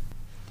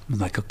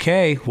like,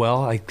 okay,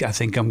 well, I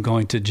think I'm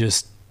going to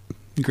just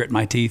grit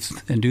my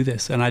teeth and do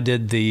this. And I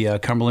did the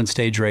Cumberland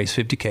Stage Race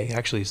 50K,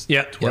 actually.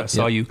 Yeah. Where I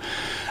saw you.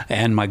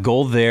 And my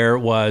goal there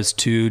was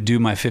to do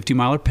my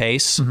 50-miler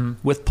pace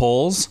with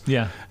poles.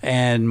 Yeah.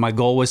 And my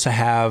goal was to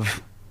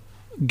have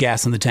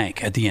gas in the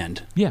tank at the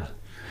end. Yeah.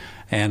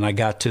 And I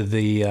got to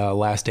the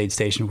last aid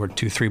station, we're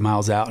 2-3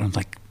 miles out, and I'm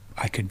like,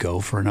 I could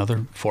go for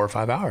another 4 or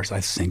 5 hours.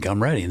 I think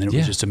I'm ready. And then it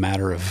was just a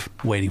matter of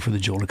waiting for the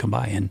Jewel to come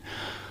by.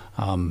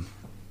 And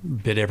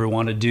bid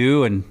everyone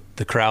adieu, and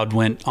the crowd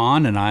went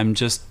on, and I'm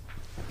just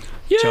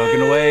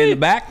chugging away in the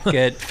back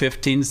at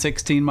 15,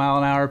 16 mile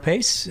an hour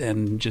pace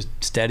and just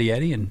steady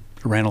Eddie, and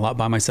ran a lot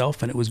by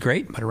myself, and it was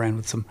great. But I ran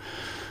with some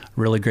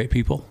really great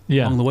people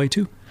along the way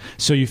too.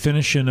 So you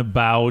finish in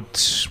about,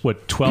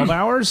 12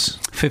 hours?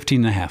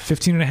 15 and a half.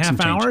 15 and a half Some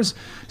change. hours.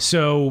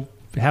 So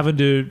having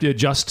to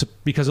adjust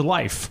because of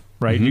life.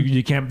 Right,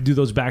 you can't do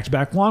those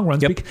back-to-back long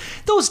runs. Yep.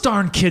 Those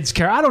darn kids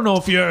care. I don't know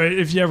if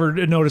you ever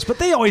noticed, but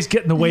they always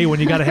get in the way when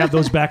you got to have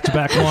those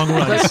back-to-back long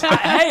runs.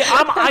 Hey,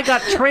 I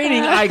got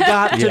training I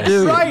got to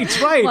do.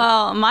 Right.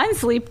 Well, mine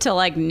sleep till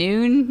like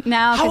noon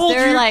now How because old are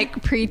they're your-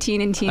 like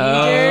preteen and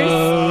teenagers.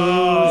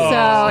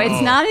 So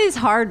it's not as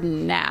hard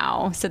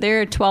now. So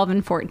they're 12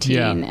 and 14.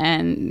 Yeah.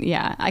 And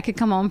yeah, I could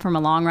come home from a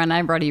long run.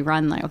 I've already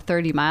run like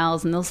 30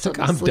 miles and they'll still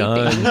be I'm sleeping.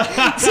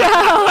 done. So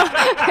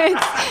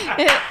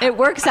it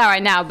works out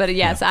right now. But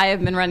yes, I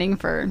have been running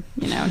for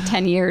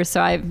 10 years, so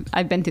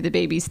I've been through the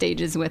baby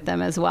stages with them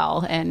as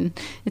well, and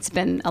it's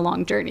been a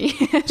long journey.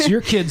 So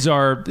your kids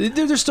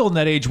they're still in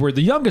that age where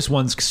the youngest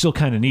ones still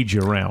kind of need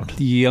you around.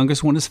 The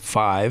youngest one is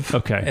 5.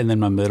 Okay. And then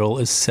my middle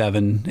is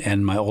 7,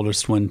 and my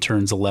oldest one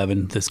turns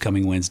 11 this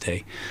coming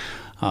Wednesday.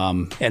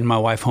 And my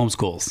wife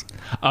homeschools.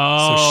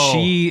 Oh, So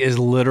she is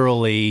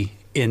literally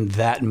in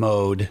that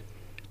mode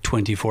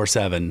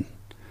 24/7.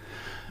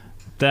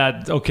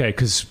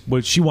 Because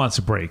she wants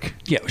a break.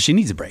 Yeah, she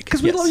needs a break.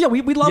 Because we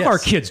love our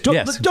kids. Don't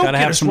Yes, don't gotta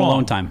get have us some wrong.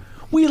 alone time.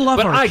 We love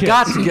But our I kids.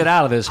 got to get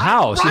out of this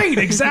house. Right,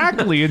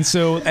 exactly. And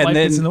so And life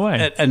then gets in the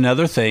way.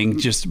 Another thing,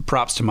 just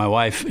props to my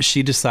wife,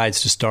 she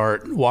decides to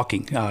start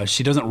walking.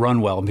 She doesn't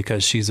run well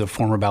because she's a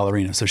former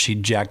ballerina, so she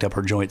jacked up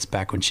her joints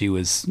back when she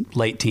was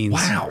late teens,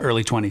 Wow.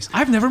 early 20s.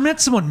 I've never met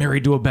someone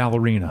married to a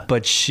ballerina.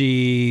 But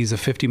she's a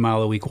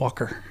 50-mile-a-week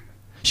walker.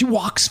 She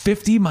walks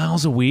 50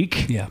 miles a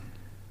week. Yeah.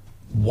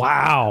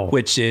 Wow.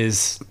 Which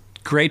is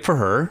great for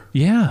her.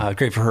 Yeah.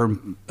 Great for her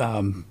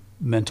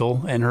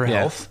mental and her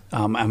health.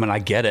 I mean, I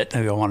get it.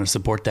 I want to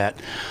support that.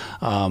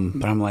 But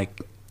I'm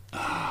like,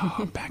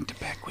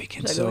 back-to-back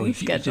weekend. So Juggling if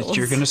schedules.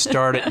 you're going to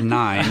start at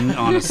 9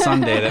 on a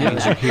Sunday, that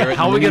means you're here at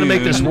How are we going to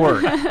make this noon.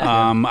 work?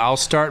 I'll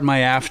start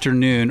my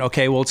afternoon.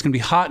 Okay, well, it's going to be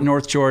hot in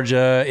North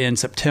Georgia in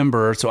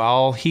September, so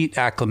I'll heat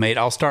acclimate.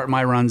 I'll start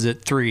my runs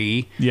at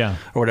 3 Yeah.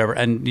 or whatever.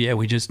 And, yeah,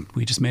 we just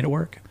made it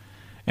work.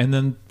 And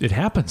then it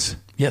happens.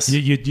 Yes.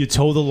 You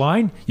toe the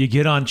line. You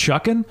get on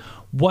chucking.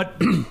 What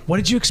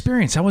did you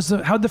experience?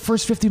 How'd the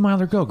first 50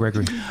 miler go,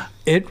 Gregory?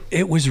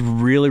 It was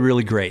really,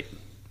 really great.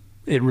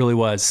 It really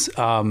was.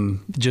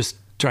 Just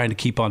trying to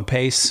keep on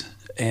pace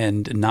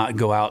and not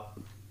go out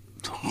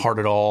hard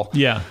at all.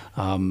 Yeah.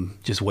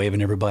 Just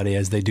waving everybody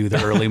as they do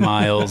the early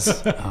miles.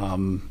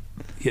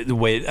 The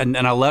way and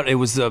I loved it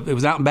was out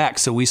and back,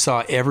 so we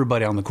saw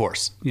everybody on the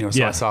course. So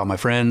Yeah. I saw my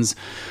friends.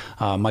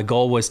 My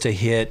goal was to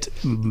hit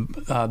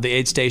the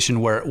aid station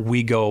where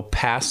we go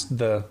past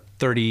the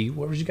 30.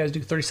 What did you guys do?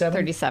 37.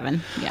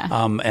 37, yeah.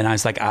 And I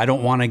was like, I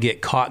don't want to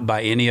get caught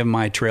by any of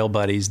my trail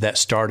buddies that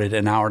started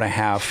an hour and a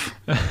half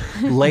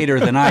later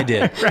than I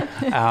did.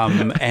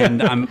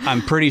 And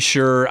I'm pretty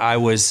sure I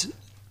was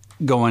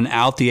going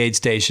out the aid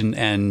station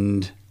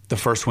and the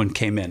first one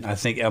came in. I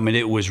mean,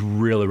 it was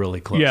really, really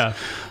close. Yeah.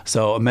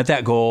 So I met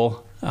that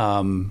goal.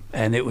 And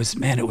it was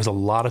a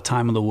lot of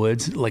time in the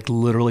woods, like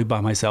literally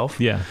by myself.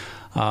 Yeah.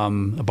 I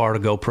borrowed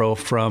a GoPro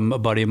from a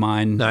buddy of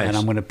mine, Nice. and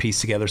I'm going to piece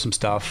together some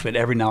stuff. And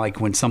every now, like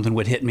when something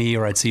would hit me,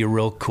 or I'd see a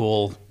real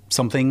cool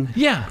something,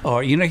 Yeah.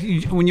 or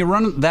when you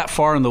run that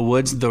far in the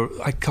woods,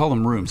 I call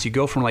them rooms. You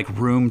go from like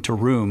room to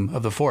room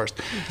of the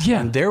forest. Yeah.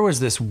 And there was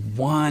this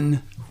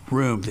one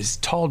room, these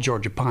tall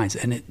Georgia pines,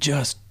 and it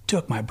just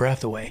took my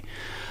breath away.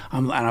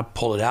 And I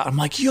pulled it out. I'm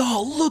like,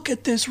 yo, look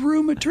at this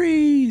room of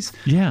trees.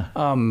 Yeah.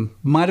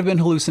 Might have been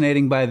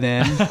hallucinating by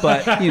then,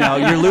 but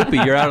you're loopy.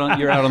 You're out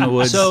on the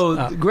woods.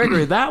 So,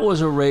 Gregory, that was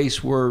a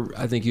race where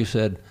I think you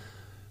said,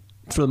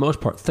 for the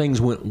most part,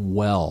 things went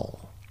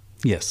well.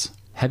 Yes.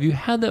 Have you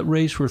had that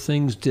race where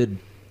things did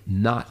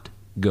not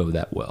go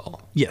that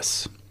well?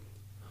 Yes.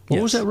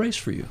 What was that race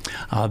for you?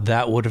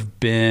 That would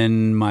have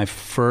been my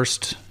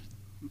first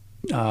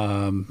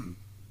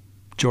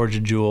Georgia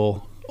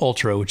Jewel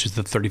Ultra, which is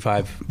the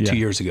 35 Yeah. 2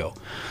 years ago.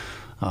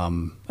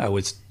 I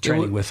was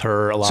training with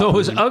her a lot. So it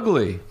was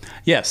ugly.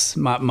 Yes,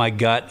 my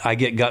gut. I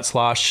get gut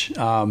slosh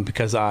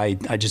because I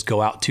just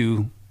go out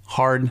too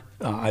hard.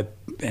 I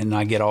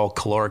get all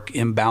caloric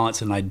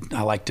imbalance, and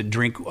I like to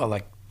drink. I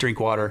like drink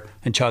water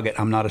and chug it.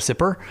 I'm not a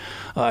sipper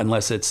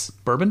unless it's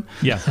bourbon.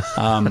 Yeah.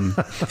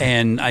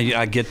 And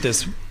I get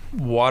this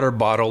water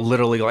bottle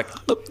literally like.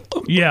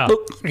 Yeah.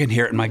 I can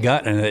hear it in my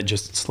gut, and it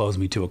just slows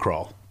me to a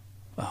crawl,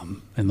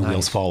 and the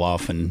wheels fall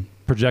off and.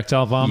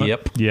 Projectile vomit.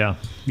 Yep. Yeah.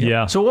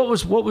 Yeah. So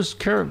what was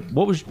Karen?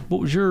 What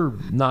was your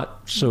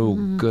not so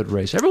good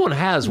race? Everyone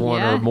has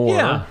one or more.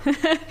 Yeah.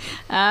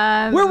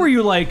 Where were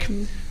you like?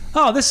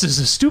 Oh, this is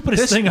the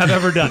stupidest thing I've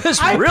ever done. This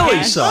I really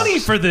paid sucks. money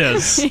for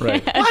this.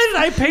 Right. Why did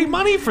I pay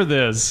money for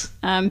this?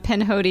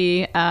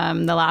 Penhody,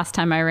 the last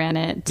time I ran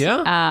it.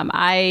 Yeah.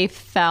 I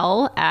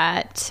fell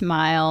at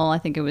mile, I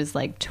think it was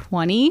like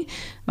 20.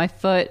 My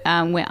foot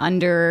went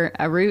under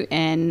a root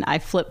and I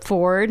flipped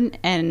forward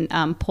and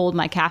pulled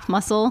my calf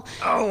muscle.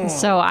 Oh.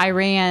 So I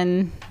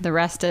ran the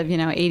rest of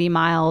 80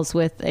 miles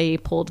with a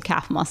pulled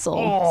calf muscle.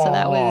 Oh. So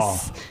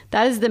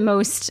that is the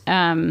most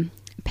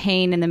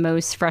pain and the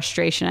most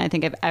frustration I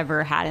think I've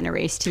ever had in a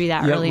race, to be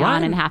that early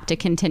on and have to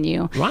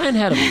continue. Ryan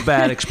had a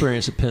bad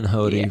experience at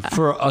Penhody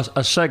for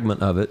a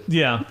segment of it.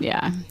 Yeah.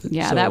 Yeah.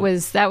 So, that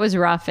was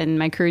rough, and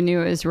my crew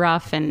knew it was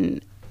rough,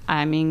 and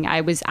I mean,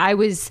 I was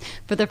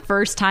for the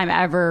first time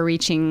ever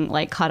reaching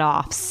like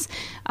cutoffs.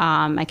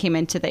 I came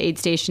into the aid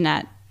station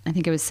at, I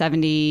think it was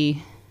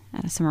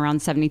somewhere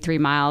around 73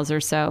 miles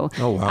or so.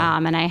 Oh, wow.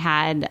 And I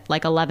had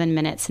like 11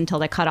 minutes until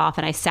they cut off,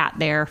 and I sat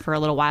there for a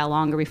little while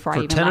longer before I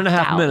even 10 and a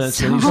left half out. minutes.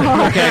 And you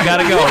said, okay, I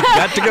gotta go.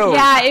 Got to go.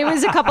 Yeah, it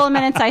was a couple of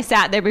minutes I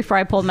sat there before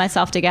I pulled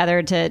myself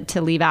together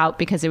to leave out,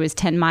 because it was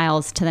 10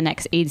 miles to the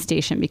next aid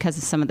station because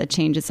of some of the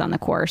changes on the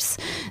course.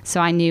 So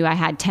I knew I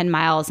had 10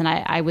 miles, and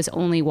I was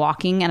only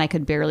walking, and I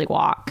could barely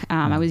walk.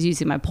 I was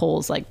using my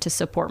poles like to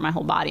support my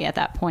whole body at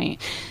that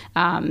point.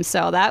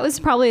 So that was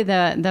probably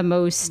the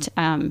most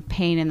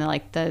pain and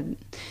the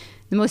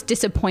most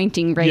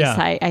disappointing race.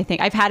 Yeah. I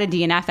think I've had a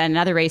DNF at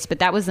another race, but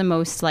that was the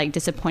most like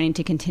disappointing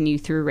to continue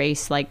through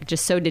race, like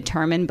just so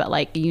determined, but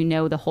like,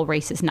 the whole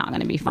race is not going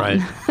to be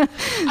fun. Right.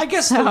 I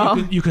guess though,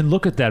 you can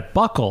look at that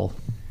buckle,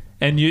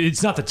 and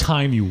it's not the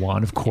time you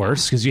want, of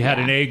course, because you had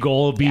an A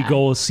goal, a B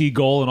goal, a C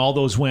goal, and all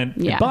those went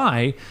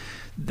by.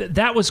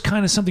 That was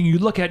kind of something you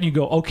look at and you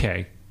go,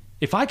 okay,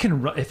 if I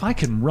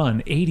can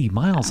run 80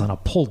 miles on a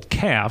pulled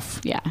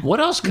calf, what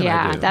else can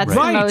I do? That's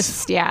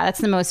that's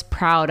the most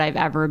proud I've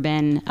ever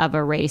been of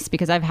a race,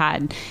 because I've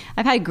had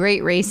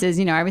great races.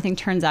 Everything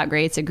turns out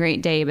great. It's a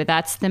great day, but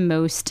that's the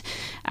most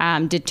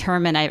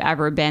determined I've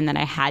ever been that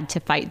I had to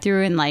fight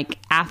through. And like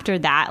after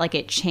that, like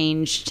it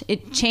changed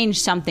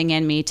something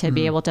in me to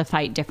be able to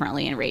fight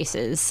differently in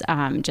races.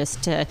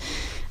 Just to,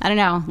 I don't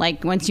know,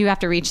 like once you have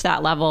to reach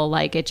that level,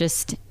 like it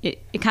gets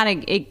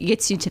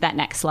you to that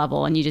next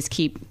level, and you just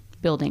keep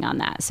building on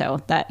that. So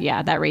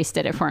that race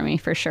did it for me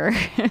for sure.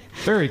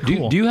 Very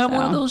cool. Do you have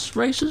one of those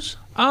races?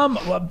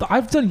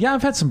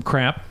 I've had some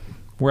crap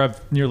where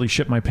I've nearly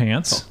shit my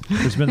pants.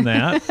 There's been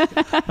that.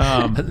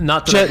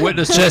 Not that I've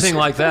witnessed anything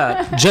like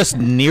that. Just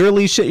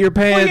nearly shit your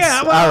pants?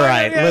 All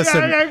right,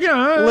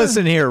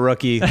 listen here,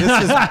 rookie.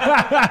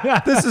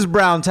 This is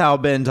Brown Towel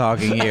Ben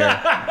talking here.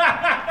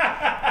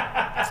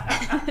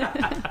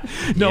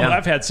 No,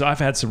 I've had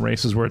some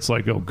races where it's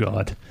like, oh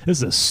God, this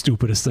is the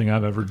stupidest thing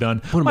I've ever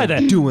done. Why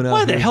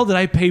the hell did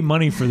I pay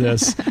money for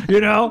this? And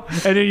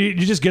then you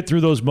just get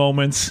through those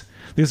moments,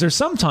 because there's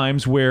some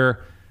times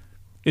where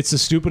it's the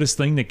stupidest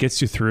thing that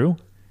gets you through.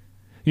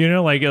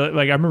 Like I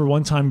remember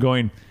one time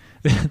going,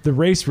 the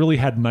race really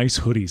had nice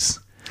hoodies,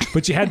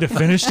 but you had to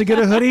finish to get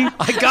a hoodie.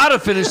 I gotta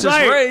finish this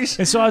race.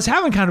 And so I was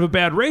having kind of a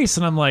bad race,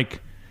 and I'm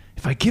like,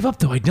 if I give up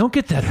though, I don't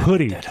get that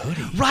hoodie.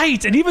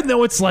 Right. And even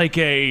though it's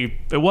it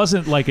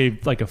wasn't like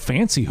a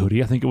fancy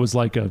hoodie. I think it was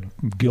like a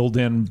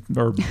Gildan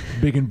or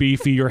Big and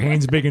Beefy or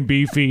Hanes Big and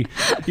Beefy.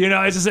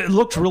 It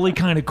looked really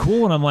kind of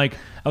cool. And I'm like,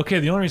 okay,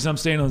 the only reason I'm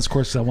staying on this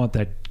course is I want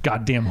that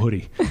goddamn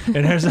hoodie.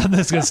 And there's nothing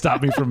that's going to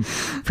stop me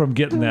from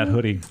getting that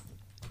hoodie.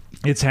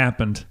 It's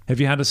happened. Have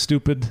you had a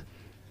stupid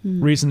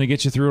reason to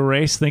get you through a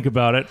race? Think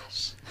about it.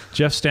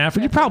 Jeff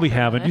Stafford, you probably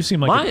haven't. You seem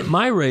like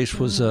my race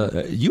was.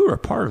 You were a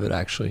part of it,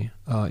 actually.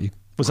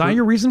 Was I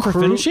your reason for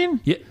finishing?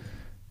 Yeah,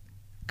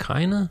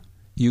 kinda.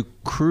 You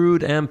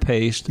crewed and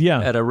paced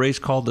at a race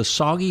called the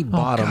Soggy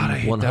Bottom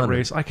 100. That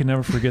race. I can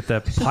never forget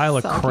that pile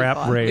of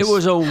crap race. It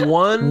was a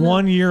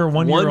one year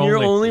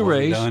only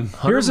race.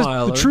 Here's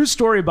the true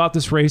story about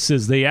this race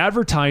is they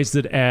advertised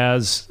it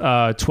as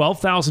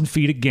 12,000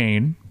 feet a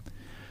gain,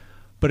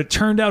 but it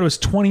turned out it was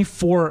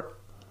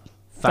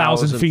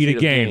 24,000 feet a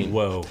gain.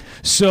 Whoa.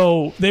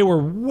 So they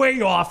were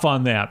way off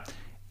on that.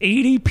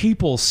 80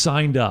 people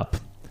signed up.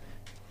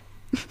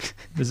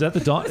 Is that the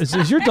dog?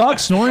 Is your dog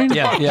snoring?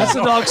 Yeah. That's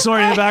the dog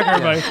snoring in the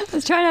background. I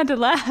was trying not to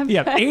laugh.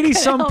 Yeah, 80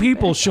 some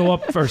people show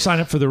up or sign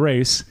up for the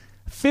race.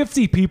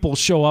 50 people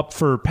show up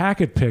for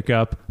packet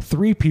pickup,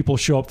 3 people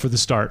show up for the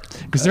start.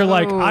 Because they're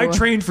like, I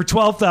trained for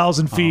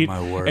 12,000 feet,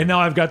 and now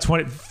I've got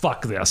 20.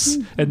 Fuck this.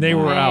 And they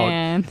were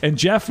out. And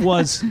Jeff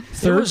was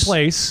third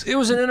place. It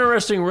was an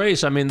interesting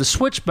race. I mean, the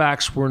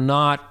switchbacks were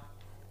not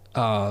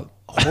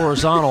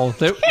horizontal.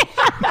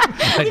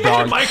 My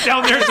dog. Mike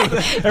down there so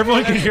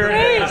everyone can hear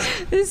it.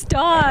 This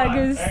dog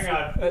is. Hang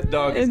on. That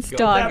dog is Its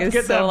dog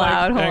is so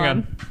loud. Hold Hang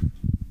on.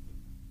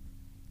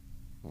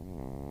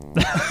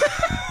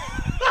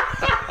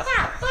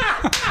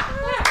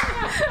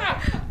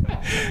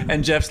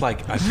 And Jeff's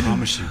like, I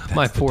promise you, that's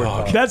My the poor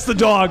dog. dog. That's the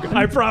dog.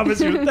 I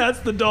promise you. That's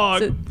the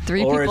dog. So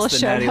 3 Or people it's the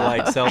showed Natty up.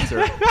 Light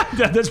Seltzer.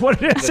 That's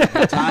what it is.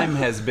 The time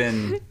has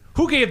been...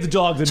 Who gave the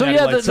dog the So Natty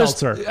yeah, Light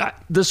seltzer?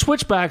 the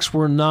switchbacks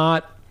were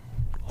not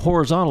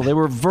horizontal. They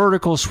were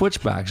vertical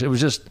switchbacks. It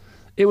was a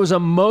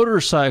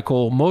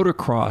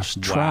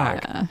motocross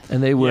track. Yeah.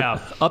 And they would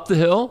up the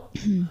hill,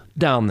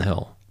 down the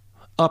hill,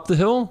 up the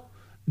hill,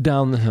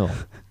 down the hill.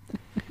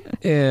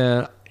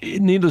 And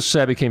needless to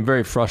say, I became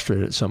very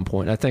frustrated at some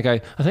point. I think I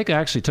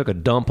actually took a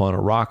dump on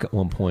a rock at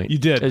one point. You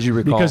did, as you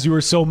recall, because you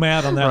were so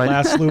mad on that Right.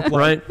 last loop.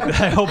 Right.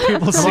 I hope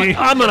people see.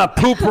 I'm gonna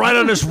poop right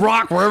on this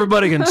rock where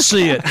everybody can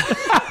see it.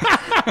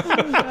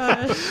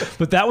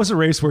 But that was a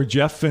race where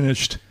Jeff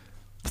finished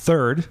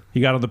third.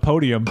 He got on the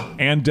podium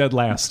and dead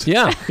last.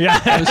 Yeah, Yeah.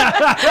 Hey,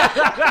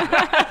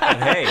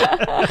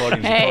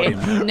 podium's a Hey,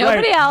 podium.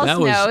 nobody else That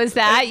was- knows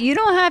that. You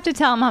don't have to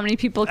tell them how many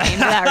people came to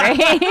that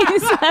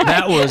race.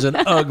 that was an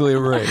ugly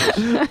race.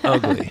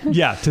 Ugly.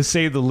 Yeah, to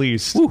say the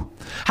least.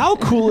 How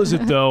cool is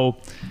it, though,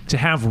 to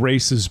have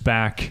races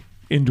back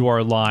into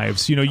our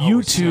lives? You know, you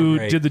it's so two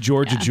great. did the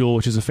Georgia Jewel,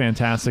 which is a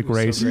fantastic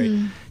race. so great.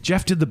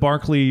 Jeff did the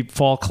Barkley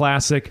Fall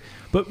Classic.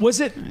 But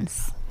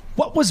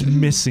what was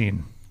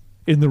missing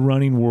in the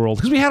running world?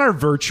 Because we had our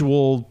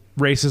virtual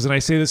races, and I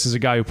say this as a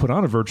guy who put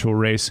on a virtual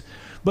race,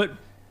 but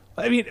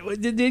I mean,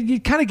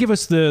 you kind of give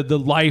us the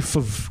life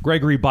of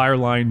Gregory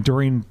Byerline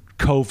during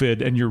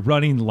COVID and your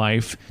running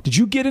life. Did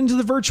you get into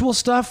the virtual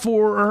stuff,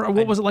 or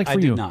what was it like for you?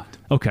 I did not.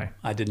 Okay,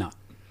 I did not.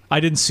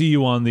 I didn't see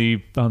you on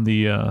the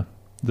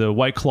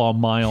White Claw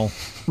mile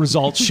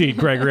results sheet,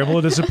 Gregory. I'm a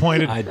little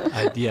disappointed.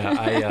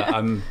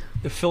 I'm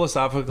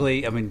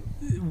philosophically, I mean,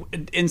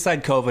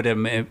 inside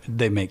COVID,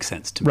 they make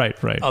sense to me.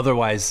 Right.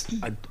 Otherwise,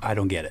 I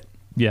don't get it.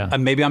 Yeah.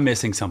 Maybe I'm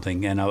missing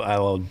something, and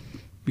I'll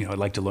I'd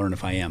like to learn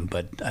if I am,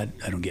 but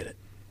I don't get it.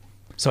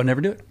 So I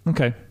never do it.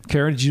 Okay,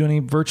 Kara, did you do any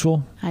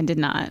virtual? I did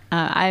not.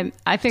 I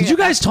figured. Did you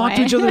guys talk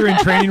to each other in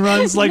training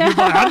runs? Like, you're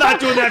like, I'm not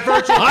doing that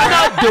virtual. I'm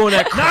not doing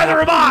that.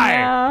 Neither am I.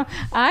 No,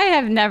 I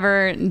have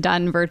never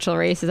done virtual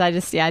races.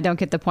 I don't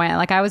get the point.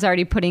 Like, I was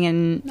already putting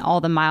in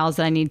all the miles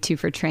that I need to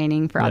for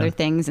training for other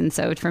things. And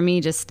so for me,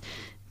 just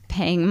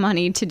paying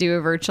money to do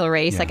a virtual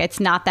race, like, it's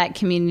not that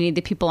community.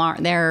 The people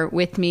aren't there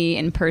with me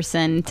in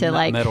person to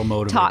like metal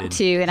motivated. talk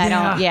to. And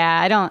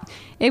I don't,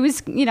 it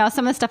was,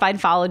 some of the stuff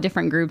I'd follow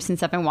different groups and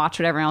stuff and watch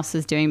what everyone else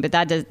is doing, but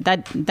that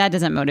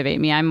doesn't motivate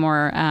me. I'm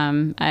more,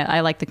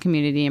 I like the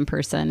community in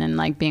person and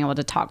like being able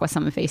to talk with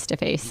someone face to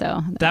face.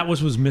 So That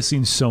was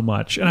missing so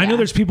much. And I know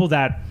there's people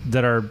that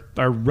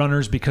are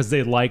runners because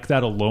they like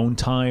that alone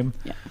time,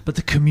 but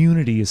the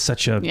community is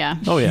such a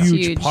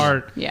huge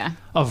part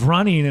of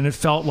running. And it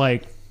felt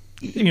like,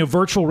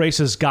 virtual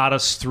races got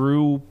us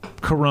through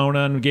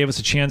Corona and gave us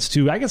a chance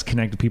to, I guess,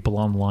 connect with people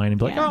online and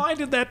be like, oh, I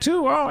did that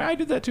too. Oh, I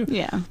did that too.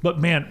 Yeah. But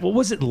man, what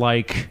was it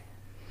like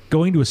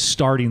going to a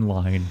starting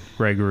line,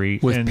 Gregory?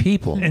 With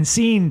people. And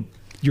seeing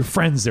your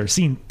friends there,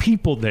 seeing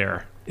people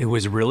there. It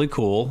was really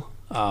cool.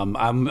 I'm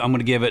going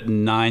to give it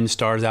 9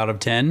 stars out of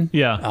 10.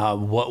 Yeah.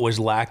 What was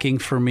lacking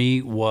for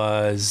me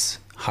was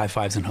high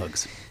fives and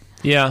hugs.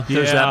 Yeah,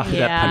 there's that.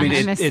 Yeah. I mean,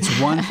 I miss it's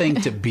that. one thing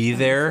to be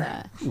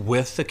there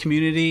with the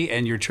community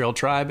and your trail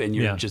tribe and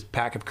your just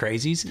pack of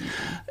crazies.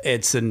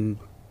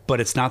 But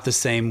it's not the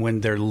same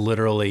when they're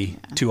literally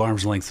 2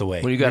 arms lengths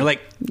away. When you got You're like,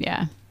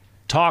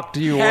 talk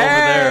to you over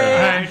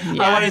there.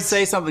 I want to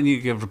say something. You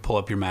have to pull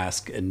up your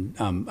mask, and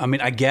I mean,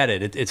 I get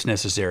it. It's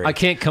necessary. I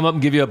can't come up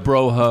and give you a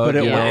bro hug.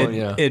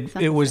 but it,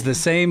 it was the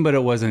same, but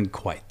it wasn't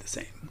quite the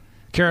same.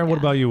 Karen, what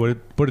about you? What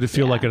did it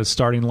feel like at a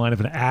starting line of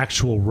an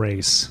actual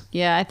race?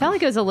 Yeah, I felt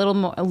like it was a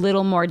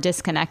little more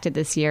disconnected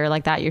this year.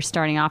 Like that, you're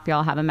starting off, you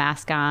all have a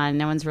mask on.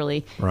 No one's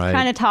really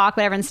trying to talk,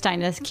 but everyone's trying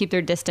to keep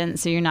their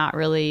distance, so you're not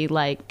really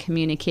like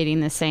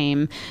communicating the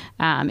same.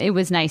 It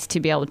was nice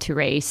to be able to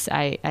race.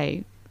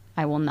 I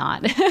will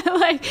not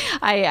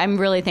I'm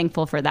really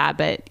thankful for that.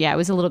 But yeah, it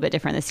was a little bit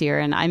different this year,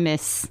 and I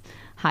miss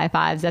high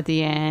fives at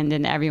the end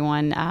and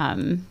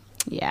everyone.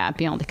 Being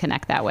able to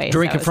connect that way.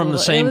 Drinking So from the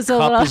same cup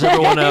little, as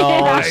everyone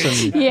else.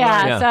 And,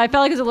 so I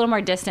felt like it was a little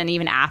more distant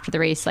even after the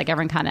race. Like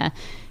everyone kind of,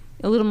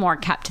 a little more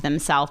kept to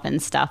themselves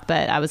and stuff.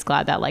 But I was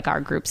glad that like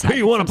our groups. Hey,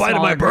 you want a bite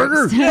of my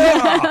burger? Groups.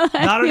 Yeah,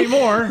 not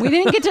anymore. We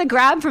didn't get to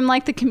grab from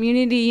like the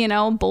community,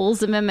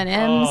 bowls of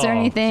M&Ms or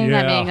anything.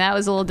 yeah. I mean, that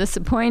was a little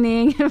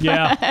disappointing.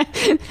 Yeah.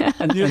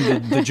 And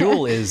the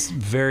Jewel is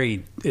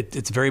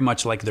it's very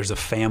much like there's a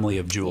family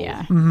of Jewel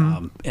Yeah.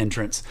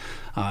 entrance.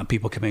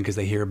 People come in because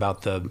they hear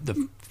about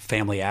the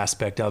family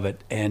aspect of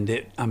it. And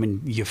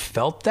you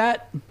felt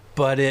that,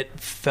 but it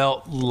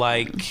felt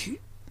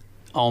like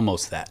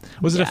almost that.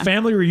 Was it a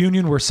family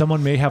reunion where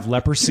someone may have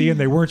leprosy and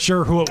they weren't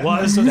sure who it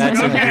was? So That's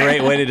a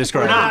great way to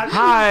describe it.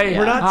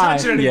 We're not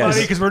touching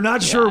anybody because we're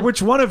not sure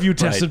which one of you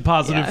tested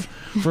positive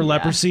for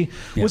leprosy.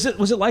 Yeah. Was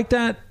it like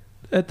that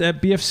at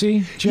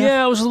BFC, Jeff?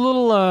 Yeah, it was a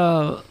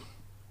little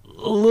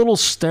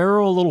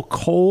sterile, a little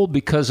cold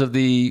because of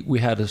we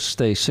had to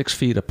stay 6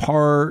 feet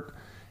apart,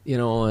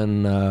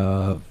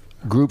 and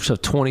groups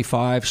of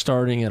 25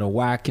 starting at a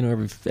whack,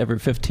 every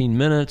 15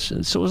 minutes.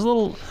 And so it was a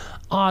little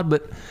odd,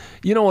 but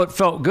what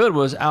felt good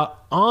was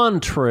out on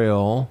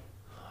trail,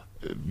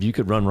 you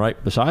could run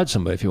right beside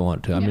somebody if you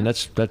wanted to. I mean,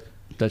 that's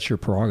your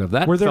prerogative.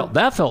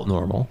 That felt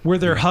normal. Were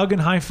there hug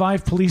and high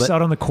five police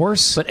out on the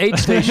course? But aid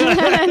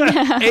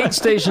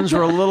stations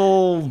were a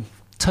little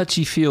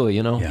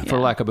touchy-feely, for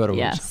lack of better words.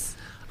 Yes.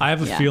 I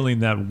have a feeling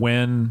that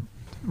when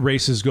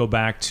races go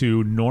back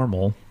to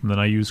normal, and then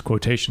I use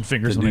quotation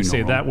fingers when I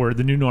say that word,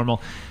 the new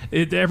normal,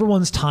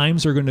 everyone's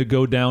times are going to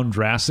go down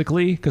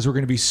drastically because we're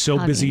going to be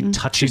so busy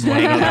touching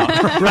one another.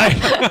 Right?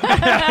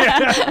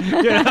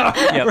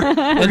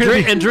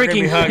 And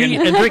drinking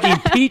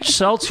peach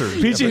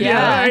seltzers.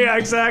 Yeah,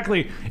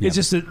 exactly. Yeah. It's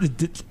just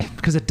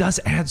because it does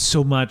add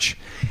so much.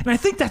 And I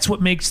think that's what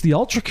makes the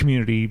ultra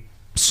community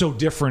so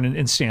different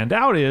and stand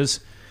out is,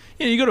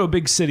 you go to a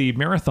big city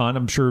marathon.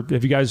 I'm sure,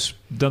 have you guys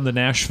done the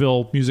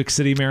Nashville Music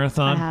City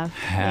Marathon? I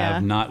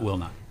have. Not, will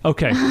not.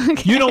 Okay.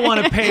 You don't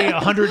want to pay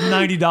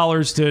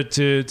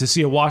 $190 to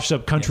see a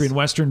washed-up country and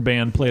western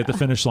band play at the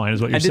finish line,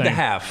 is what you're saying. I did the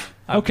half.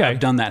 Okay. I've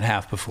done that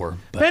half before.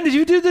 But. Ben, did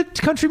you do the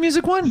country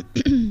music one?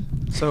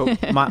 So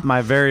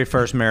my very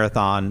first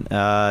marathon,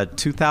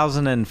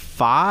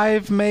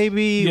 2005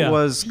 maybe,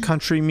 was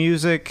country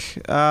music,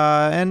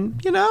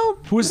 and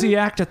who was the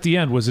act at the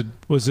end? Was it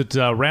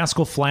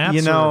Rascal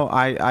Flatts?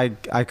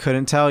 I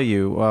couldn't tell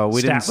you.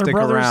 We didn't Statler stick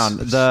Brothers? around.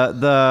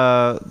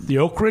 The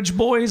Oak Ridge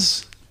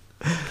Boys?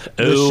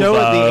 The show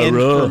at the end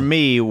for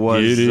me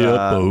was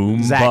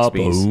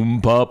Zaxby's.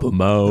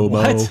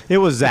 What? It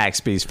was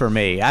Zaxby's for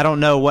me. I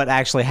don't know what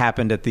actually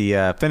happened at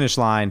the finish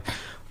line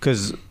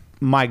because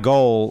my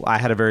goal, I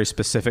had a very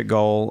specific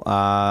goal.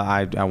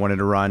 I wanted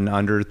to run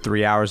under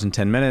 3 hours and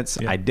 10 minutes.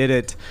 I did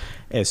it.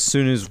 As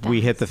soon as we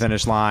hit the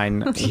finish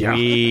line,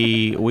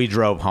 we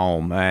drove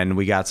home and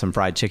we got some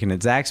fried chicken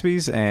at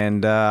Zaxby's,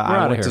 and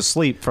I went to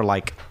sleep for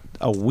like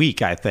a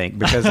week, I think,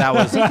 because that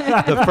was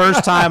the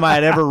first time I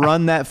had ever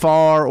run that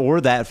far or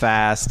that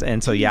fast,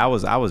 and so I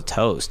was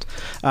toast.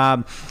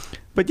 But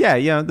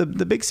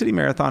the big city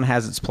marathon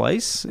has its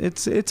place.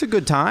 It's a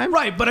good time,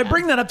 right? But I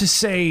bring that up to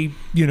say,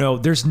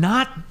 there's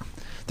not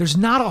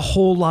a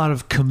whole lot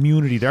of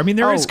community there. I mean,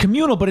 there is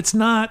communal, but it's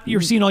not.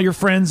 You're seeing all your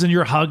friends and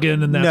you're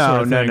hugging and that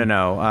sort of thing.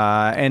 No.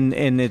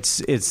 And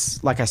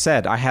it's like I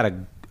said, I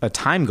had a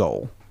time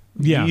goal.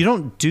 Yeah. You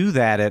don't do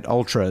that at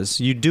ultras.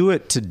 You do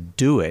it to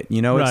do it.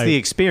 It's the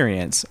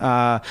experience.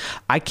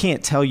 I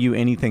can't tell you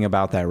anything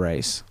about that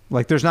race.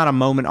 Like, there's not a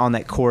moment on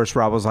that course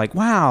where I was like,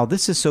 wow,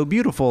 this is so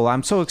beautiful.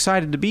 I'm so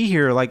excited to be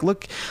here. Like,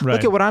 look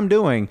at what I'm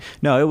doing.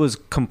 No, it was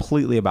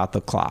completely about the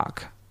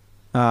clock.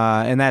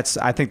 And I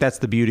think that's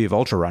the beauty of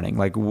ultra running.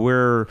 Like,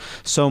 we're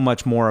so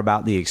much more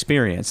about the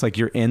experience. Like,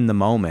 you're in the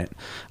moment.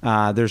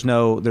 There's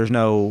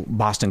no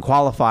Boston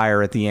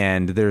qualifier at the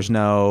end. There's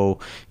no,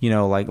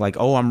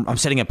 I'm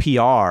setting a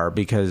PR,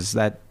 because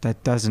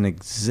that doesn't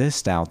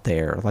exist out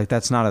there. Like,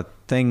 that's not a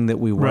thing that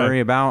we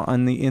worry about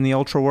in the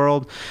ultra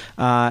world.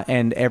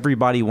 And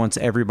everybody wants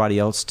everybody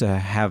else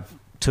to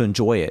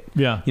enjoy it.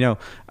 Yeah.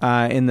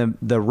 In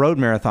the road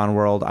marathon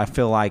world, I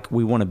feel like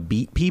we want to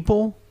beat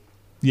people.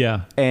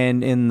 Yeah.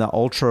 And in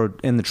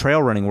the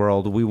trail running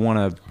world, we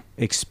want to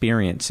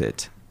experience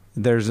it.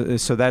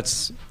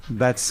 That's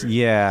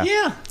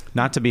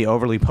not to be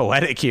overly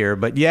poetic here,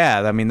 but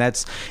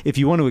that's, if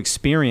you want to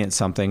experience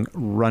something,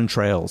 run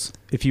trails.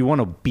 If you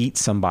want to beat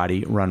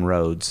somebody, run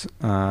roads.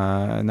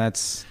 And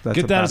that's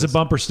get that as a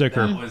bumper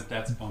sticker.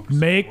 That's a bumper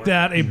Make sticker.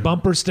 that a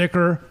bumper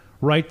sticker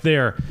right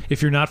there.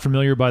 If you're not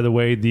familiar, by the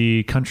way,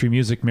 the Country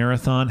Music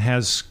Marathon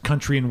has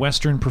country and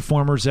western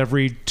performers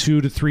every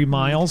 2 to 3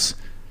 miles.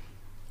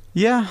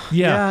 Yeah,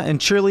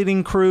 and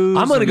cheerleading crews.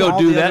 I'm going to go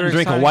do that and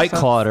drink a White stuff.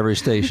 Claw at every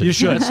station. You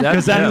should,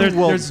 because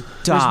there's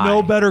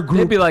no better group.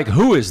 They'd be like,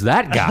 "Who is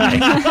that guy?"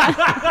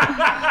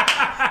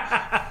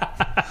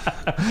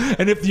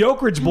 And if the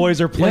Oak Ridge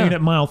Boys are playing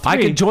at mile 3, I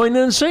could join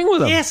in and sing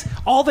with them. Yes,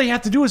 all they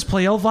have to do is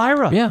play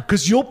Elvira. Yeah,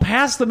 because you'll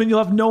pass them and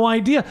you'll have no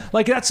idea.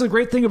 Like, that's the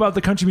great thing about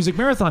the Country Music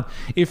Marathon.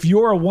 If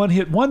you're a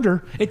one-hit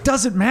wonder, it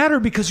doesn't matter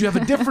because you have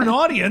a different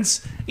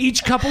audience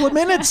each couple of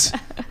minutes.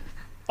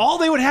 All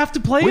they would have to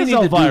play We is need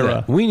to do Elvira.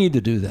 that. We need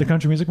to do that. The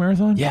Country Music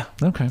Marathon? Yeah.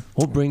 Okay.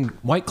 We'll bring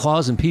White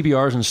Claws and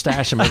PBRs and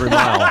stash them every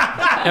mile.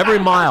 Every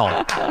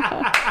mile.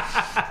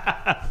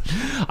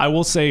 I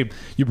will say,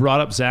 you brought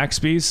up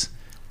Zaxby's.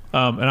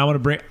 And I want to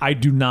bring. I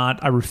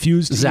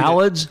refuse to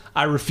Zalads?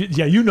 I refuse.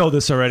 Yeah, you know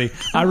this already.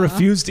 I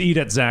refuse to eat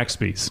at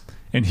Zaxby's,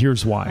 and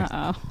here's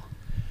why.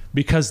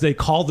 Because they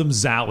call them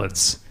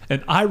Zalads,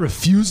 and I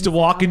refuse to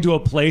walk into a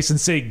place and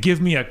say,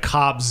 "Give me a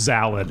Cobb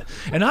salad."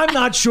 And I'm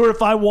not sure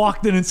if I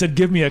walked in and said,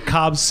 "Give me a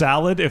Cobb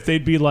salad," if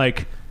they'd be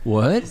like,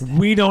 What?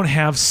 "We don't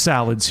have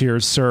salads here,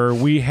 sir.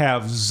 We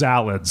have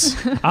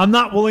Zalads." I'm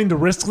not willing to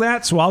risk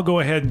that, so I'll go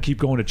ahead and keep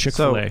going to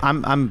Chick-fil-A. So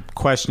I'm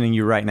questioning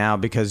you right now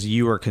because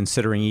you are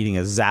considering eating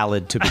a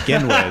salad to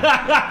begin with.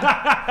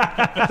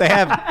 They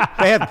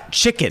have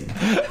chicken.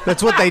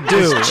 That's what they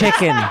do.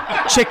 Chicken.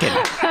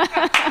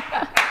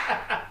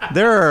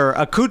 There are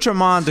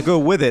accoutrements to go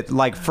with it,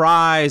 like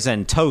fries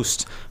and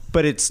toast,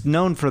 but it's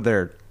known for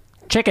their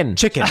Chicken.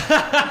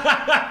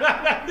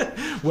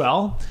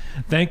 Well,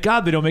 thank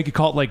God they don't make you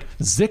call it like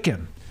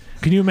Zicken.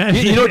 Can you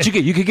imagine? You know what you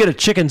get? You could get a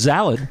chicken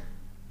salad.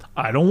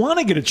 I don't want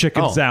to get a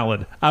chicken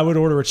salad. I would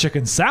order a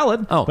chicken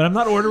salad, but I'm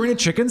not ordering a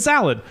chicken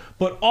salad.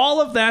 But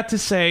all of that to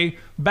say,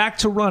 back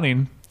to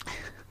running.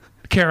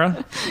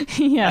 Kara?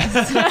 Yes.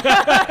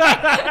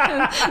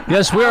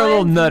 Yes, we're a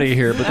little nutty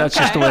here, but that's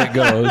just the way it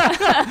goes.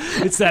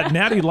 It's that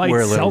natty light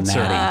We're a little seltzer.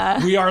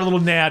 natty. We are a little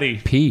natty.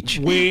 Peach.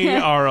 We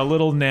are a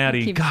little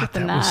natty. Keep God,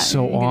 sipping that was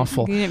so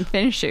awful. You didn't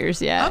finish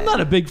yours yet. I'm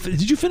not a big...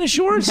 Did you finish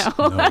yours?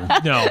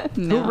 No.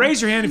 No. Raise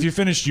your hand if you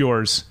finished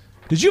yours.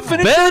 Did you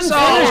finish Ben yours? finished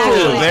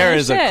Oh, his. There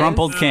is a Finishes.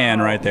 crumpled can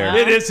right there.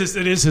 It is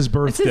his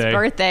birthday. It's his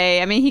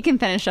birthday. I mean, he can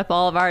finish up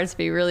all of ours if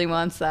he really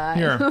wants that.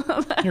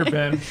 Here,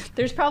 Ben.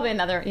 There's probably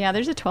another. Yeah,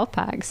 there's a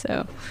 12-pack,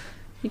 so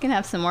you can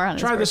have some more on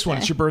his Try this one.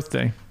 birthday. It's your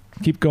birthday.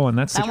 Keep going.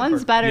 That's That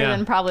one's better Yeah.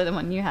 than probably the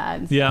one you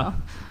had. So. Yeah.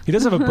 He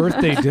does have a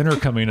birthday dinner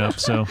coming up,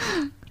 so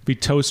be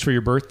toast for your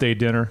birthday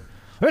dinner.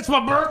 It's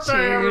my birthday,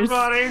 Cheers.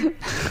 everybody.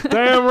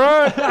 Damn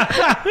right.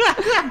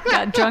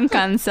 Got drunk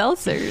on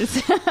seltzers.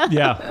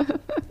 Yeah.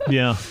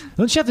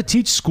 Don't you have to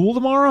teach school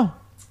tomorrow?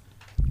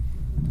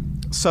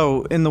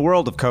 So in the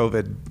world of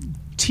COVID,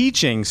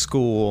 teaching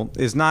school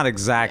is not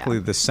exactly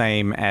the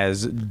same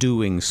as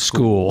doing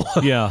school.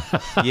 Yeah.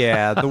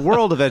 Yeah, the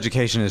world of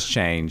education has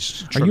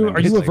changed. Are you a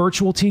tremendously.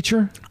 virtual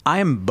teacher? I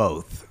am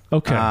both.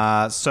 Okay.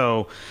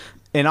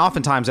 And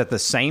oftentimes at the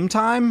same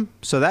time.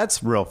 So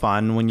that's real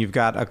fun when you've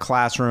got a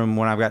classroom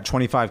when I've got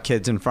 25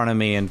 kids in front of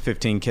me and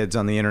 15 kids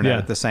on the internet Yeah.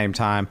 at the same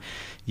time.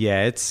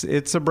 Yeah, it's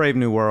a brave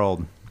new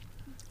world.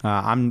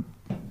 I'm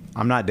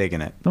not digging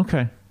it.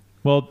 Okay.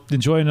 Well,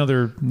 enjoy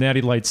another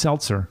Natty Light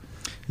seltzer.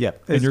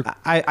 Yep. And you're-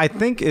 I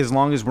think as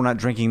long as we're not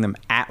drinking them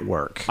at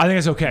work. I think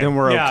it's okay. Then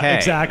we're Yeah, okay.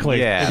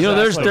 Exactly. Yeah. You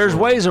know, Exactly. there's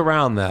ways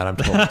around that, I'm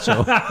told.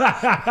 So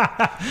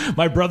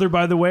My brother,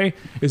 by the way,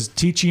 is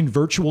teaching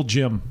virtual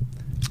gym.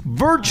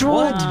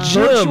 virtual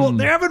Virtual.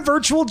 They're having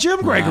virtual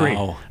gym, Gregory.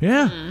 Wow.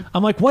 Yeah.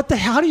 I'm like, what the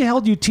hell? How the hell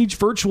do you teach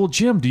virtual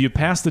gym? Do you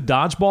pass the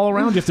dodgeball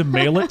around? Do you have to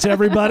mail it to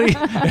everybody?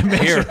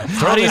 Here,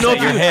 How do you know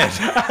if your you head?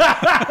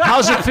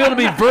 How's it feel to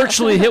be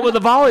virtually hit with a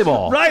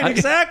volleyball? Right,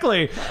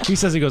 exactly. He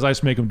says, I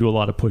just make him do a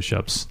lot of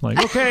push-ups.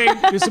 Like, okay,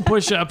 do some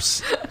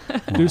push-ups,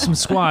 do some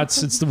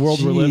squats. It's the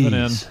world we're living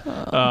in.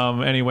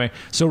 Anyway,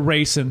 so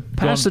racing.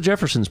 Pass the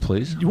Jeffersons,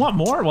 please. You want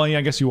more? Well, yeah,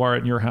 I guess you are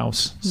at your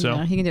house. So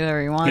Yeah, he can do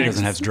whatever he wants. He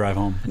doesn't have to drive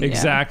home.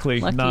 exactly,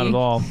 Lucky. not at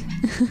all.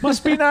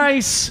 Must be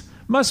nice.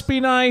 Must be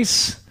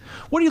nice.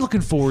 What are you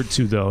looking forward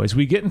to, though, as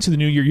we get into the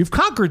new year? You've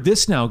conquered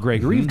this now,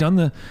 Gregory. You've done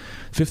the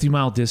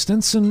 50-mile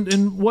distance,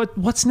 and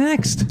what's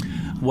next?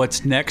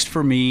 What's next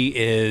for me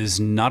is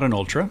not an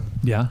ultra.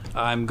 Yeah.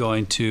 I'm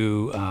going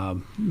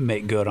to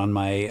make good on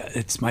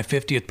it's my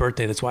 50th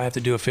birthday. That's why I have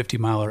to do a 50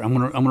 miler. I'm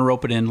gonna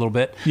rope it in a little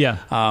bit. Yeah.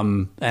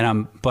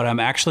 But I'm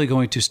actually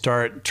going to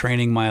start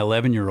training my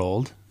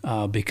 11-year-old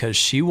because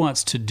she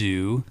wants to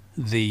do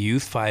the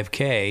youth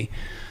 5K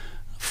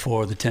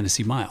for the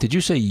Tennessee Mile. Did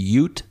you say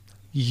Ute?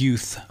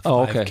 Youth 5K.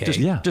 Oh,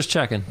 okay. Just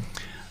checking.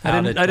 I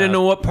Out didn't at,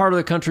 know what part of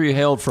the country you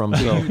hailed from.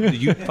 So the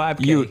Ute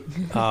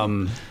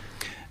 5K.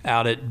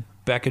 Out at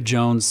Becca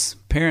Jones'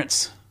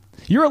 parents.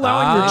 You're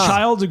allowing your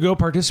child to go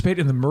participate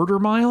in the murder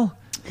mile?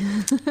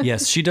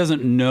 Yes, she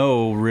doesn't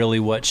know really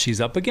what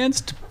she's up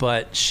against,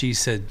 but she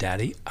said,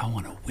 "Daddy, I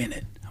want to win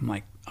it." I'm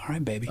like, "All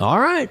right, baby. all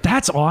right.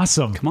 That's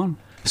awesome. Come on."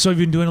 So you've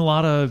been doing a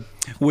lot of...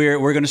 We're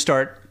going to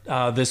start.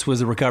 This was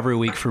a recovery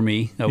week for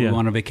me. We Yeah. went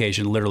on a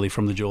vacation, literally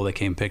from the Jewel. They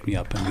came pick me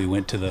up, and we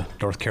went to the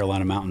North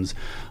Carolina mountains.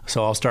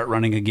 So I'll start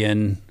running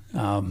again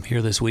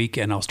here this week,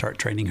 and I'll start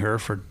training her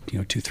for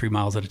 2-3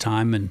 miles at a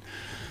time, and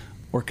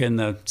work in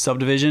the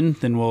subdivision.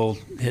 Then we'll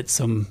hit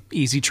some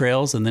easy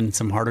trails, and then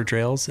some harder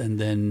trails, and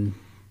then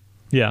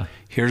Yeah.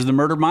 here's the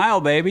murder mile,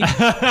 baby.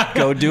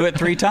 Go do it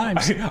 3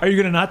 times. Are you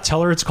going to not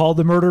tell her it's called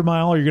the murder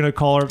mile? Or are you going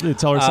to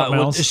tell her something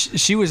Well, else?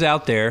 she was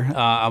out there.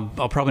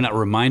 I'll probably not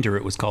remind her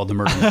it was called the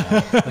murder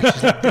mile. Like,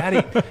 she's like,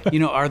 "Daddy,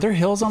 are there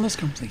hills on this?"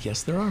 I'm like,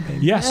 "Yes, there are,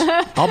 baby." Yes.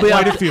 I'll be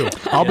Quite out a few.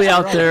 I'll be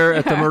out there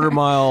at the murder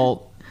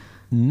mile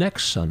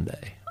next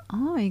Sunday.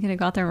 Oh, you're gonna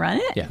go out there and run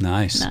it? Yeah.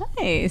 Nice.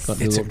 Nice.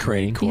 It's a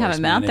great course. You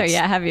haven't been out there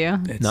yet, have you?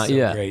 It's Not so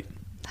yet. Great.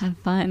 Have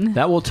fun.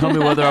 That will tell me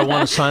whether I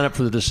want to sign up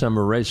for the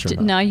December race or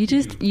not. No,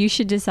 you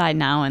should decide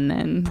now and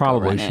then.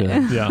 Probably go should.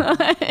 run it.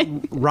 Yeah.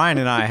 Ryan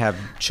and I have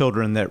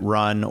children that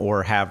run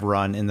or have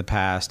run in the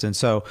past. And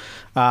so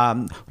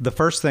the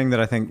first thing that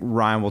I think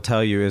Ryan will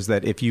tell you is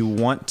that if you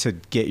want to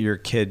get your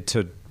kid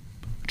to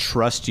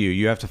trust you,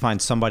 you have to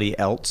find somebody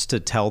else to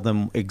tell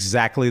them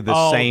exactly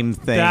the same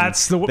thing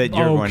that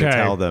you're going to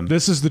tell them.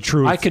 This is the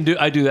truth.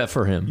 I do that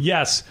for him.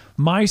 Yes.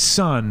 My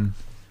son,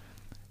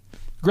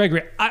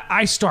 Gregory,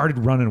 I started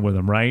running with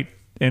him, right?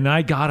 And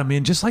I got him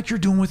in just like you're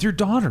doing with your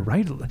daughter,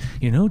 right?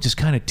 You know, just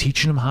kind of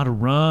teaching him how to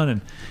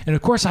run. And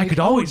of course, I could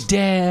always...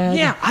 Dad.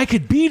 Yeah, I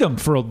could beat him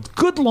for a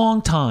good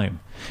long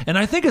time. And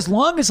I think as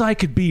long as I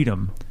could beat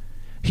him,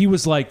 he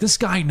was like, this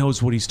guy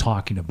knows what he's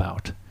talking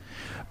about.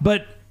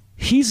 But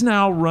he's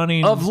now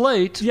running... Of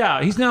late.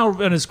 Yeah, he's now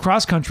on his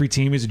cross-country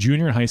team. He's a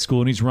junior in high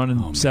school, and he's running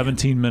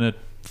 17-minute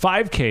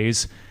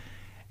 5Ks.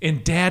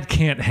 And Dad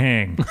can't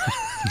hang.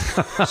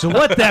 So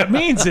what that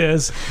means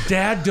is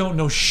Dad don't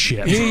know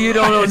shit. You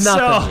don't know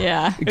nothing. So,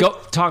 yeah. Go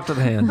talk to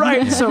the hand.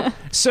 Right.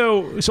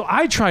 So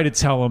I try to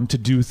tell him to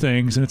do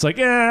things, and it's like,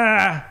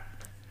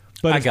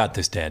 But I got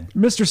this, Dad.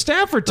 Mr.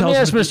 Stafford tells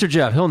Yes, me. Mr.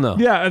 Jeff. He'll know.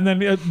 Yeah, and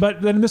then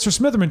but then Mr.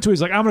 Smitherman too.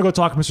 He's like, I'm gonna go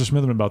talk to Mr.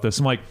 Smitherman about this.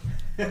 I'm like,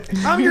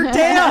 I'm your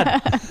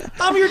dad.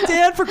 I'm your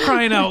dad, for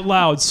crying out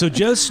loud. So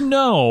just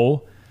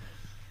know,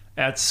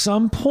 at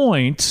some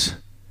point,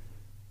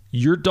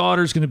 your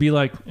daughter's going to be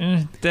like,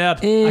 Dad, I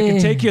can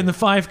take you in the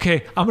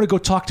 5K. I'm going to go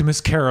talk to Miss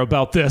Kara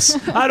about this.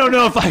 I don't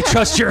know if I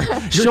trust your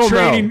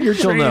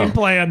training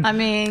plan. I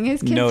mean,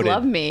 his kids Noted.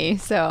 love me,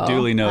 so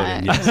Duly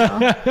noted, yes.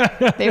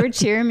 you know, they were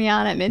cheering me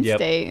on at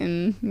mid-state,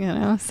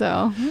 and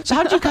so. So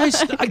how did you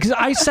guys? Because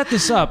I set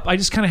this up. I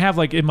just kind of have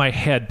like in my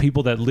head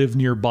people that live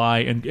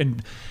nearby,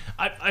 and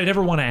I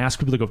never want to ask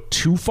people to go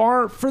too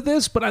far for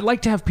this, but I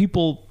like to have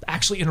people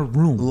actually in a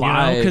room,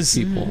 Live because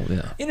people,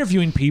 yeah.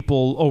 interviewing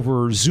people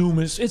over Zoom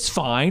it's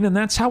fine, and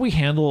that's how we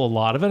handle a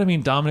lot of it. I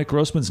mean, Dominic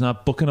Grossman's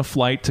not booking a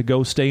flight to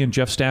go stay in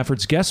Jeff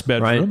Stafford's guest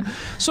bedroom, Right.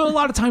 So a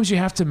lot of times you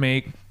have to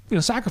make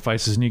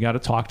sacrifices, and you got to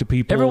talk to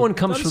people. Everyone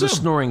comes on for the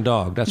Zoom. snoring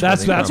dog.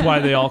 That's Why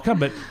they all come.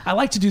 But I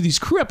like to do these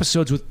crew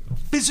episodes with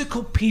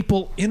physical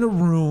people in a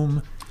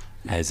room.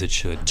 As it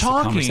should. It's a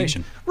Talking,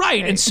 conversation.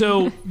 right? And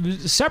so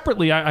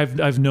separately,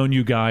 I've known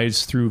you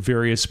guys through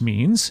various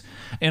means,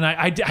 and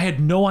I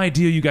had no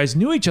idea you guys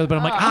knew each other. But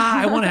I'm like,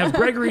 I want to have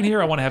Gregory in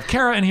here. I want to have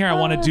Kara in here. I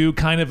want to do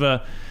kind of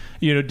a,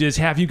 just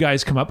have you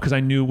guys come up because I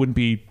knew it wouldn't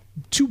be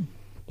too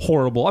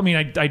horrible. I mean,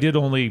 I did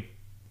only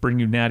bring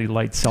you Natty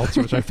Light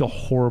Seltzer, which I feel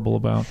horrible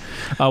about.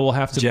 We'll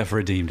have to. Jeff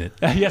redeemed it.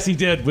 Yes, he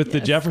did with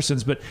the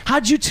Jeffersons. But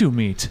how'd you two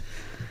meet?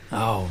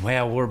 Oh,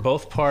 yeah, we're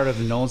both part of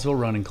the Nolensville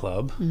Running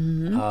Club.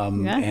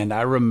 Mm-hmm. And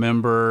I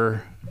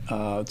remember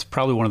it's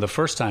probably one of the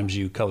first times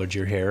you colored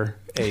your hair,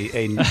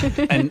 an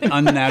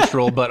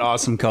unnatural but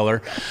awesome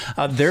color.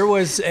 There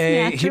was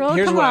a... Natural,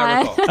 here's come what I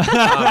on. recall.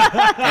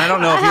 I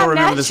don't know if you'll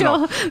remember this at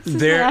all.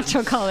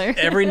 Natural color.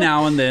 Every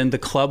now and then, the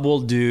club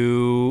will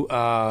do,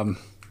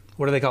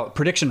 what do they call it?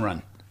 Prediction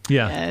run.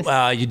 Yeah.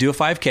 Yes. You do a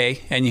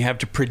 5K, and you have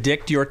to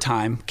predict your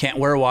time. Can't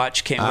wear a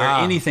watch, can't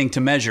wear anything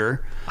to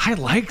measure. I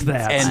like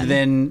that. And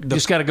then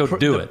Just gotta go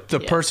do it. The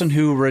person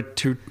who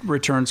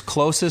returns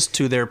closest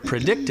to their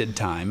predicted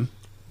time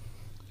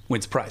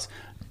wins the prize.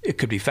 It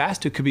could be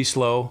fast, it could be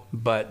slow,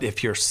 but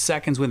if you're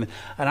seconds within,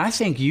 and I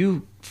think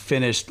you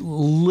finished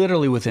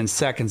literally within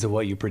seconds of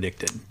what you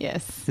predicted.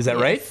 Yes. Is that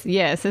right?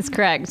 Yes, that's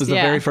correct. It was the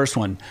very first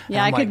one.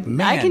 Yeah, and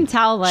I'm I like, can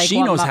tell like she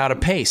what knows how to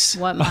pace.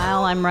 what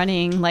mile I'm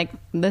running, like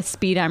the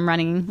speed I'm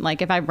running.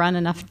 Like if I run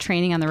enough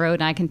training on the road,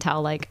 and I can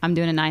tell like I'm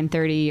doing a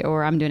 9:30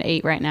 or I'm doing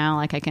 8 right now.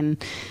 Like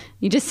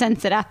you just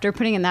sense it after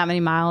putting in that many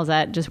miles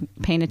at just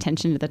paying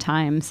attention to the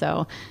time.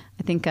 So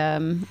I think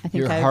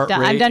Your I've heart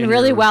done rate really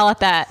and your- well at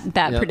that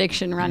Yep.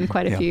 prediction run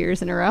quite a few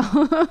years in a row.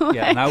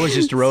 Yeah, and I was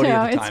just a roadie So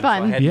at the it's time.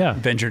 fun. So I hadn't Yeah.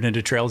 ventured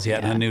into trails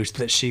yet, and I knew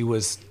that she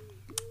was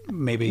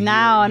maybe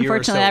Now, a year or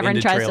unfortunately, so everyone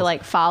into tries trails. to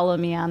like follow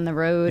me on the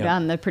road Yeah.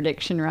 on the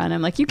prediction run.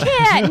 I'm like, you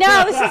can't.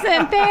 No, this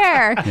isn't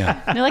fair.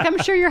 Yeah. And they're like, I'm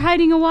sure you're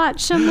hiding a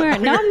watch somewhere.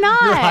 No, I'm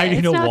not. You're hiding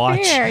it's a not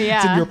watch. fair. It's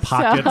Yeah. in your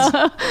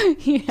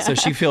pockets. So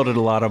she fielded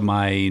a lot of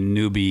my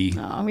newbie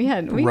We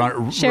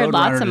shared road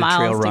lots runner of to miles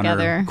trail runner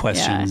together.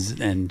 questions,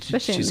 and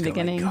Especially in she's the going,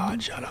 beginning.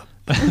 God, shut up.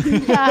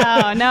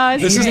 No,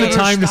 it's This is the great.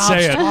 time to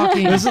say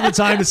it. This is the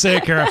time to say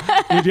it, Kara.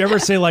 Did you ever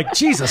say like,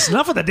 Jesus,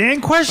 enough of the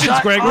dang questions,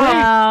 Gregory?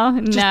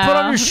 No, Just put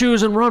on your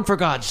shoes and run, for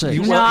God's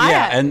sake.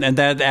 Yeah, and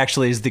that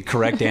actually is the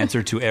correct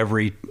answer to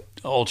every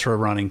ultra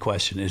running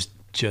question is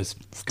just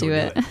go do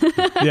it.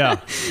 Yeah.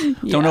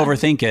 Don't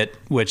overthink it,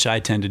 which I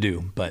tend to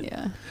do. But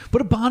Yeah.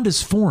 But a bond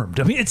is formed.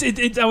 I mean,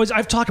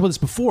 I've talked about this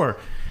before.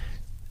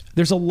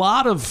 There's a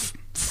lot of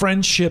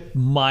friendship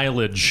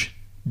mileage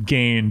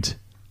gained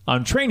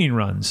on training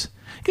runs.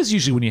 Because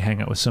usually when you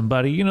hang out with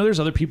somebody, there's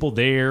other people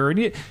there. And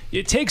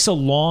it takes a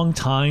long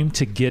time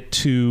to get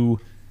to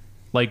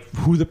like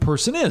who the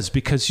person is,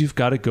 because you've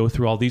got to go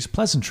through all these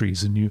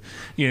pleasantries, and you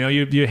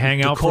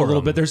hang out for a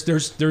little bit.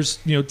 There's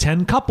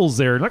 10 couples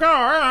there, like,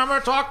 I'm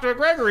gonna talk to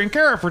Gregory and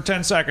Kara for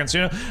 10 seconds,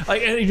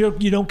 like, and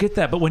you don't get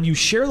that. But when you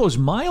share those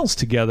miles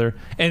together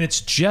and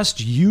it's just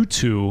you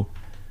two,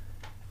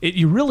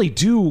 you really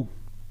do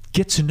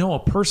get to know a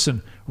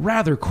person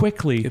rather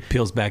quickly. It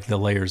peels back the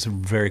layers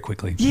very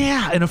quickly.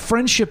 Yeah, and a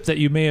friendship that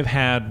you may have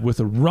had with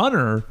a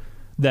runner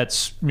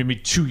that's maybe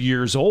 2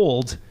 years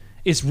old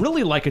is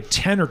really like a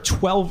 10 or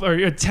 12 or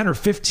a 10 or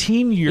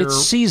 15 year.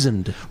 It's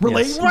seasoned.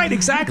 Yes. Right,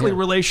 exactly. Yeah.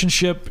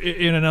 Relationship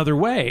in another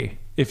way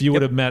if you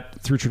would have met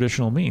through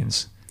traditional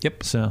means.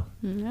 Yep. So.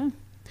 Yeah.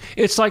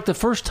 It's like the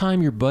first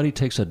time your buddy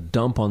takes a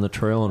dump on the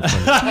trail in front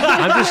of you.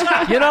 I'm just,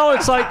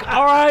 it's like,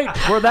 all right,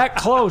 we're that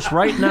close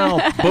right now.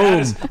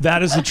 Boom.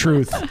 That is the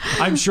truth.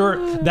 I'm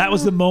sure that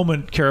was the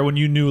moment, Kara, when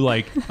you knew,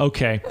 like,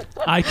 okay,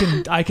 I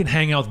can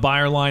hang out with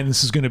Byerline.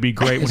 This is going to be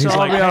great. When he's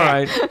like, all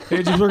right,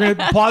 we're going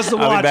to pause the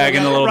watch. I'll be back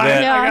in a little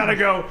bit. Yeah. I got to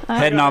go.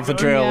 Heading off the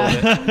trail a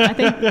little bit. I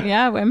think,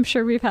 I'm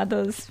sure we've had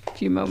those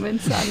few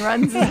moments on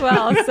runs as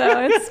well,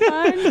 so it's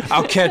fun.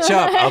 I'll catch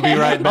up. I'll be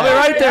right back.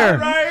 I'll be right there.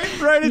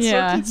 Right.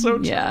 It's so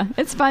true. Yeah.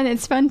 It's fun.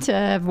 It's fun to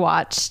have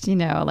watched,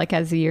 like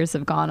as the years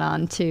have gone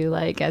on too,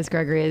 like as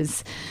Gregory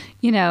has,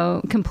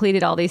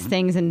 completed all these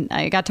things. And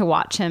I got to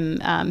watch him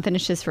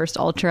finish his first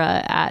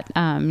ultra at,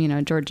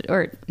 Georgia,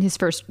 or his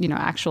first,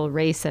 actual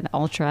race at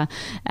ultra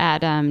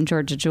at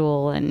Georgia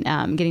Jewel, and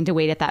getting to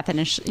wait at that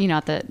finish,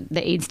 at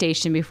the aid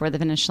station before the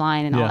finish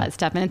line and all that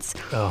stuff. And it's,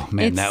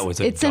 that was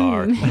a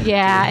dark.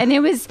 And it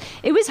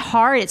was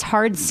hard. It's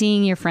hard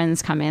seeing your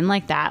friends come in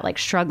like that, like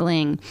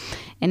struggling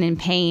and in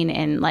pain,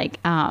 and like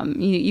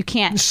you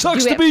can't. It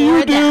sucks do to it be for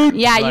you, them. dude.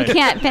 Yeah, you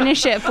can't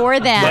finish it for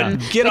them.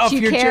 Get but off you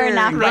your care chair.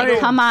 enough. Right. Like,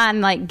 come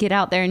on, like get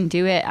out there and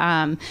do it.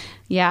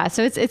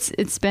 So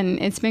it's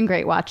been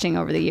great watching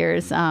over the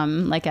years.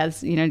 Like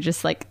as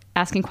just like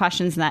asking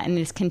questions and that, and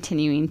just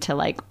continuing to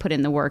like put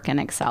in the work and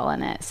excel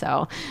in it.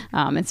 So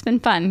it's been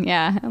fun.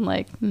 Yeah, and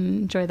like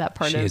enjoy that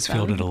part. She of has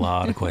fielded a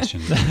lot of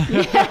questions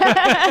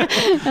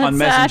on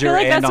Messenger I feel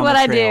like and that's on what the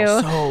I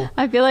trail. do. So,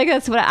 I feel like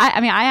that's what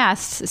I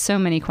asked so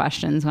many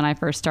questions when I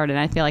first started.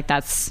 I feel like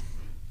that's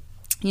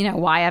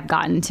why I've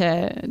gotten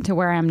to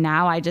where I am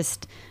now.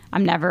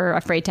 I'm never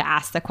afraid to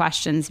ask the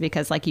questions,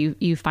 because like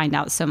you find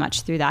out so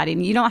much through that,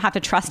 and you don't have to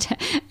trust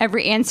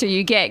every answer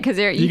you get, because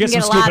you can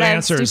get a lot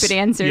of stupid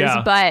answers,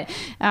 but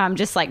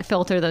just like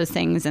filter those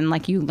things, and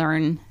like you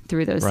learn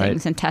through those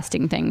things and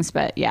testing things.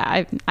 But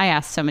I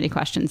asked so many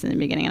questions in the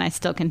beginning, and I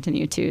still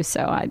continue to,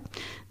 so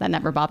that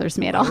never bothers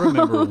me at all. I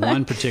remember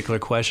one particular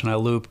question I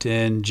looped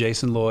in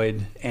Jason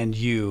Lloyd and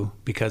you,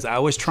 because I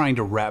was trying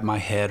to wrap my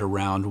head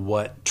around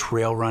what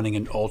trail running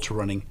and ultra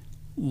running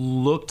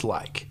looked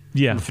like.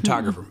 Yeah. I'm a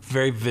photographer,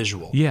 very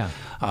visual. Yeah.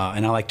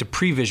 And I like to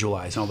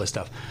pre-visualize and all this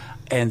stuff.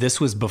 And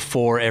this was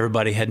before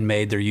everybody had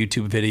made their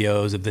YouTube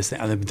videos of this.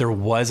 And there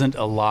wasn't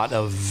a lot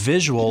of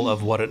visual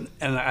of what it,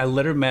 and I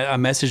literally I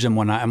messaged him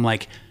one night. I'm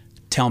like,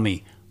 tell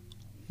me,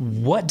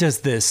 what does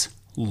this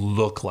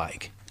look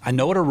like? I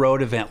know what a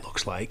road event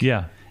looks like.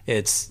 Yeah.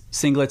 It's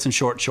singlets and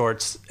short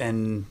shorts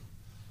and,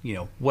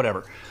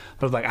 whatever.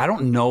 But like, I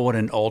don't know what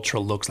an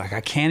ultra looks like.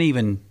 I can't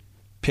even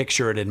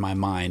picture it in my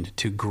mind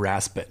to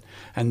grasp it.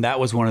 And that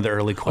was one of the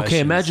early questions.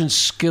 Okay, imagine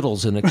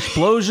Skittles, an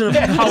explosion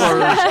of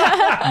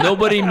colors.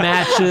 Nobody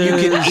matches.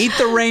 You can eat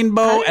the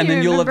rainbow, and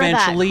then you'll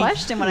eventually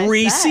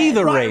re-see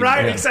the rainbow.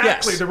 Right,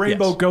 exactly. Yes. The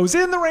rainbow goes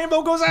in, the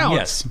rainbow goes out.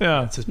 Yes.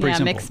 Yeah. It's pretty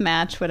simple. Mix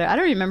match, whatever. I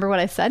don't remember what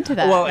I said to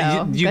that.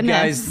 Well, you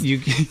guys,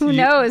 who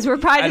knows? We're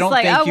probably just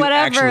like, I don't think you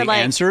whatever. actually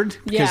like, answered,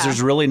 because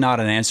there's really not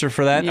an answer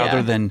for that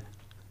other than,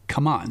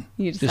 come on.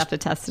 You just have to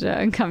test it out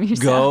and come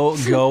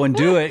yourself. Go and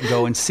do it.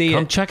 Go and see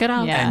Come it. check it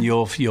out. Yeah. And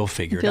you'll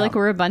figure it out. I feel like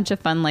we're a bunch of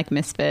fun, like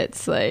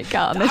misfits, like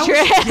out on the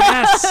trail.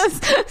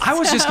 Yes. I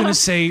was just going to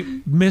say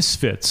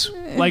misfits.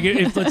 Like,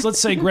 if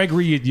let's say,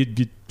 Gregory,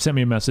 you sent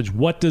me a message.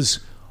 What does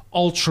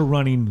ultra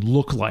running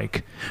look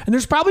like? And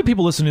there's probably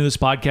people listening to this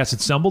podcast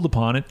that stumbled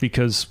upon it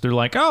because they're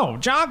like, oh,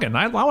 jogging.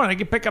 I want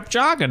to pick up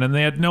jogging. And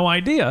they had no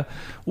idea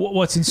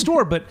what's in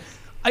store. But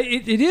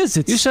it is.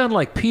 You sound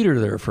like Peter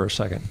there for a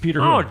second.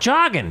 Peter. Oh,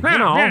 jogging.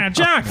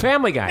 Jogging.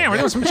 Family Guy. Yeah, we're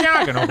doing some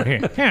jogging over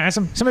here. Yeah,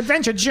 some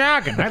adventure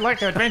jogging. I like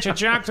to adventure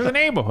jog through the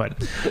neighborhood.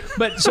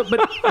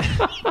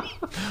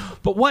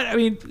 But what, I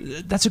mean,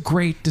 that's a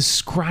great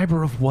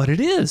describer of what it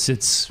is.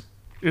 It's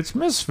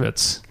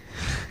misfits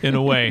in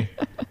a way.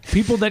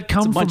 People that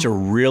come from a bunch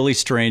of really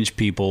strange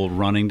people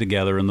running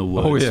together in the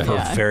woods for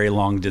very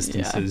long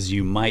distances.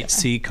 You might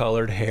see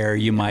colored hair.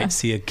 You might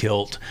see a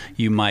kilt.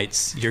 You're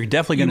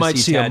definitely going to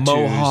see tattoos. A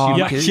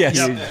mohawk.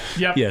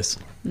 Yes.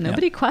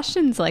 Nobody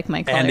questions like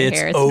my colored it's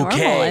hair. It's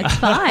okay. normal. It's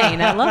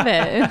fine. I love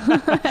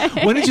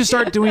it. When did you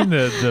start doing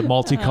the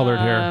multicolored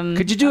hair?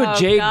 Could you do a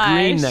jade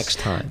green next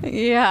time?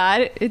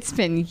 Yeah, it's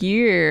been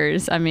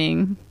years. I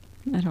mean,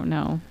 I don't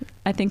know.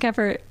 I think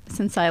ever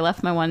since I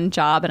left my one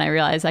job and I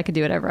realized I could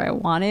do whatever I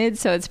wanted.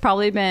 So it's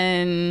probably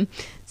been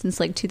since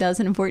like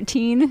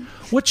 2014.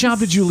 What job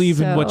did you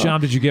leave and what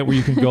job did you get where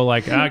you can go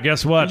like,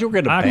 guess what? You were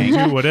at a I bank.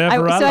 can do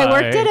whatever I like. I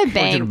worked at a bank.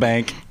 Worked at a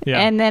bank. Yeah.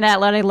 And then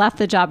when I left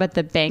the job at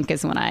the bank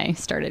is when I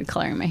started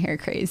coloring my hair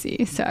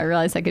crazy. So I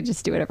realized I could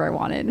just do whatever I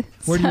wanted.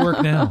 Where do you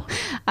work now?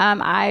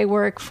 I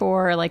work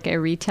for like a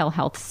retail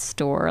health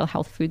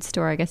food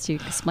store, I guess you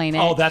could explain it.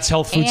 Oh, that's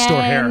health food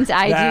store hair. And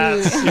I do.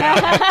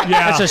 Yeah.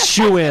 That's a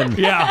shoe-in.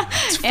 Yeah.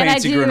 It's And I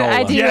fancy do, granola.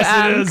 I do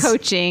Yes, it is.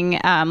 coaching,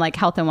 like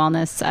health and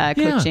wellness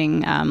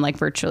coaching, like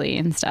virtually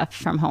and stuff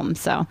from home.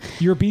 So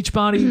You're a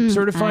Beachbody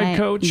certified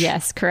coach?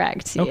 Yes,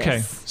 correct. Okay.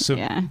 Yes. So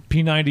yeah.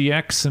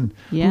 P90X and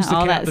Yeah, who's the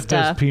all cat that that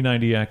stuff. does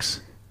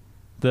P90X?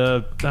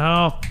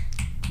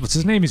 What's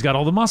his name? He's got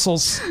all the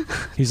muscles.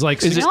 He's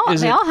like, Is it-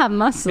 They all have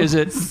muscles.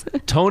 Is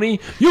it Tony?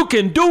 You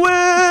can do it.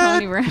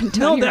 Tony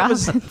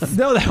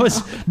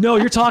Robbins. no,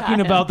 you're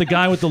talking about the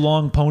guy with the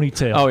long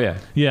ponytail. Oh, yeah.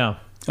 Yeah.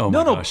 Oh,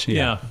 my gosh,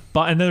 yeah.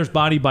 And then there's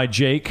Body by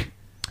Jake.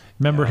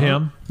 Remember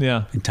him?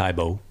 Yeah. And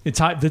Tybo. It's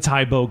the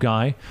Tybo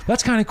guy.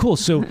 That's kind of cool.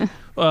 So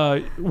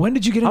when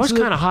did you get I into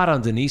was kind of hot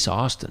on Denise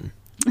Austin.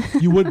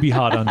 You would be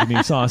hot on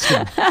Denise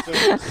Austin. Do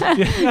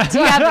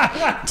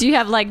you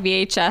have like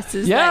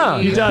VHSs Yeah,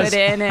 that he you does. put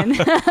in and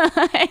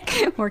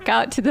like work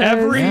out to those?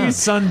 Every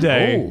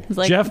Sunday, Oh. It's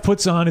like- Jeff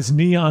puts on his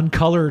neon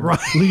colored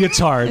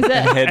leotard. Is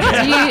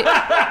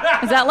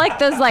that like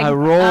those like I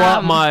roll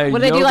up my what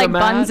do they do yoga like mat.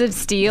 buns of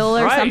steel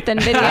or Right. something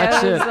That's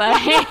videos?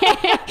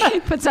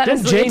 Like, puts on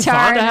his Didn't Jane leotard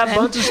Fonda and have then-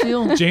 buns of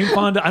steel? Jane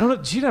Fonda, I don't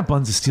know. She didn't have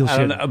buns of steel I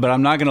shit. don't know, but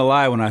I'm not gonna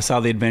lie. When I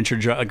saw the Adventure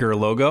Jogger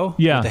logo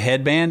Yeah. with the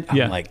headband, I'm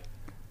Yeah. like,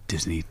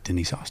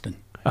 Denise Austin.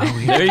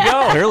 There you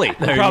go. Clearly,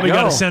 there Probably you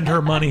got go. to send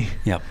her money.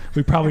 Yep.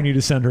 We probably need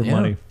to send her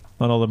money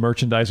on all the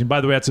merchandising.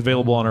 By the way, that's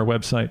available on our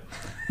website,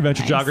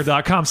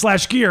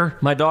 adventurejogger.com/gear.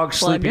 My dog's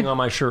Plug. sleeping on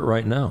my shirt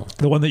right now.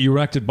 The one that you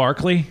wrecked at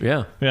Barkley.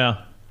 Yeah. Yeah.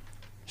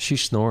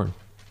 She's snoring.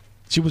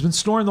 She was been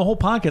snoring the whole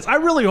podcast. I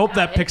really hope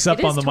that picks up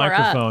It on is the tore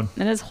microphone. Up.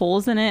 It has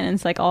holes in it and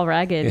it's like all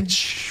ragged. It's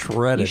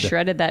shredded. You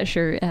shredded that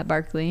shirt at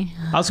Barkley.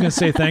 I was going to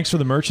say thanks for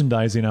the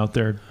merchandising out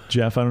there,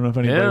 Jeff. I don't know if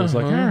anybody Yeah, was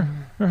like,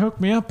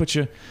 hook me up, but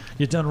you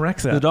done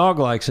wrecked that. The dog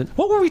likes it.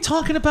 What were we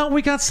talking about when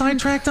we got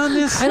sidetracked on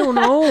this? I don't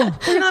know.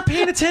 We're not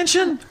paying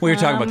attention. We were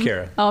talking about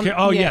Kara. Okay.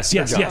 Oh, yeah.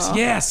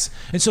 yes.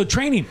 And so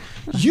training,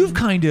 you've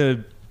kind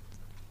of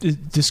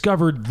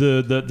discovered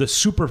the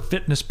super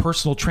fitness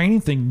personal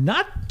training thing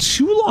not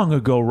too long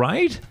ago,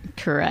 right?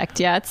 Correct.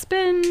 Yeah, it's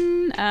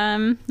been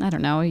I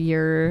don't know, a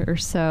year or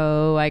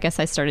so. I guess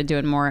I started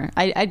doing more.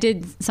 I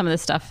did some of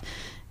this stuff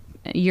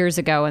years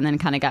ago and then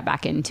kind of got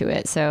back into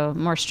it. So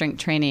more strength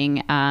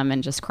training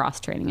and just cross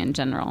training in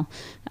general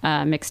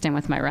mixed in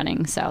with my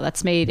running. So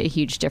that's made a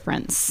huge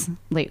difference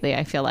lately,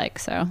 I feel like.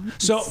 So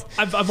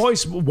I've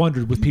always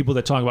wondered with people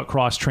that talk about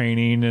cross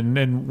training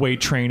and weight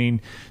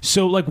training.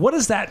 So like, what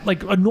is that?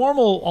 Like a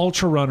normal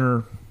ultra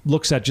runner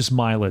looks at just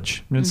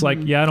mileage and it's like,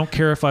 I don't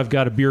care if I've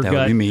got a beer That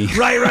gut. would be me.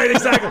 Right,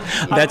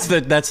 exactly.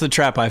 That's the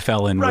trap I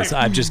fell in. Was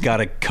Right. I've just got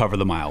to cover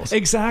the miles.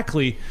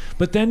 Exactly.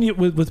 But then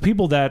with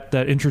people that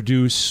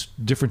introduce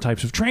different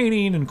types of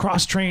training and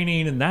cross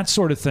training and that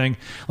sort of thing,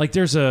 like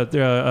there's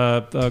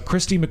a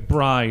Christy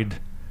McBride.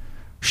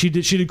 She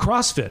did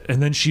CrossFit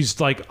and then she's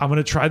like, I'm going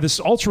to try this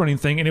ultra running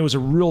thing, and it was a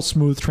real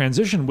smooth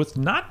transition with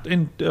not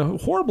a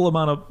horrible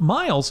amount of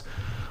miles.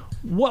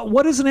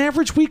 What does an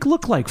average week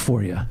look like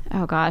for you?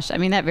 oh gosh, I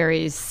mean that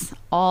varies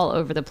all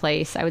over the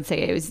place. I would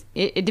say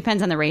it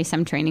depends on the race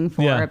I'm training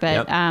for. Yeah.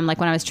 But like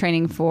when I was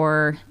training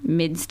for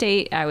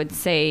mid-state, I would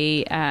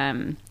say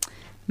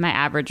my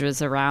average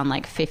was around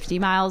like 50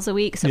 miles a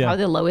week. So Yeah.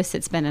 probably the lowest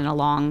it's been in a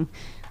long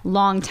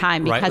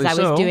time because Rightly I was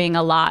so. doing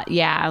a lot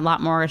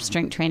more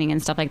strength training and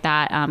stuff like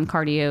that,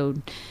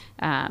 cardio,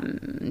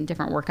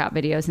 different workout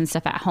videos and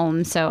stuff at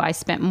home. So I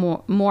spent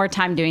more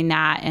time doing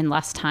that and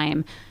less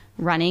time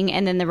running.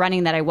 And then the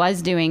running that I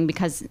was doing,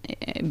 because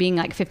being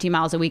like 50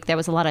 miles a week, there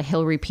was a lot of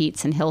hill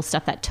repeats and hill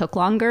stuff that took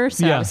longer.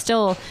 So Yeah. I was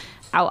still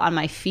out on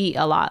my feet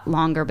a lot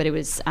longer, but it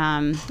was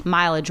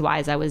mileage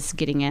wise, I was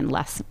getting in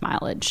less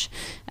mileage.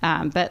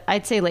 But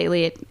I'd say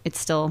lately it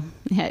still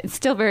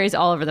varies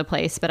all over the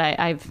place. But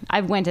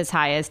I've went as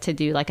high as to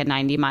do like a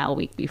 90-mile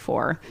week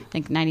before. I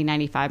think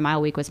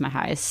 95-mile week was my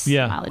highest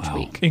mileage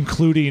week.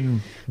 Including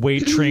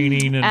weight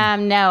training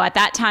and No, at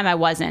that time I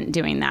wasn't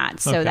doing that.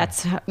 So Okay.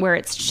 that's where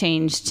it's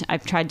changed.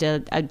 I've tried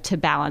to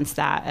balance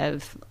that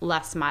of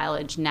less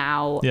mileage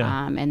now,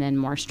 Yeah. and then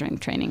more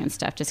strength training and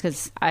stuff. Just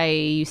because I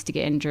used to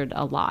get injured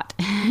a lot,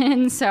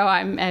 and so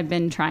I've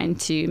been trying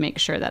to make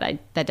sure that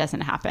that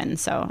doesn't happen.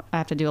 So I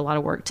have to do a lot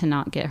of work to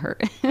not get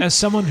hurt. as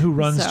someone who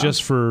runs So.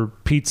 just for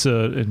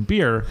pizza and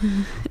beer,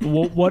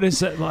 what is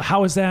that?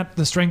 How is that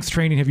the strength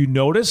training? Have you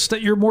noticed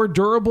that you're more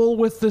durable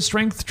with the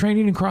strength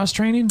training and cross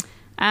training?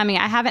 I mean,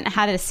 I haven't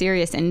had a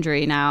serious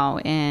injury now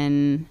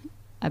in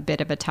a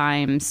bit of a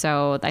time.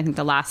 So I think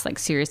the last like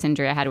serious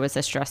injury I had was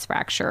a stress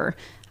fracture.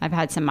 I've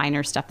had some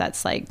minor stuff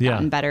that's like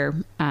gotten better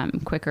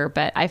quicker,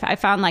 but I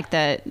found like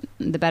the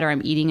better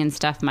I'm eating and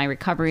stuff, my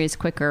recovery is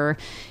quicker.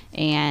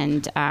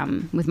 And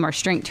with more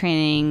strength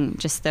training,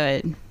 just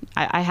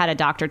I had a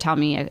doctor tell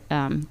me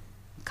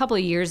couple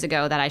of years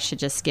ago that I should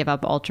just give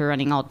up ultra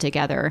running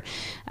altogether.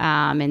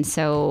 And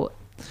so,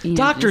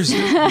 doctors,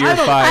 You're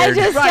fired.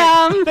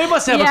 they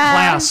must have a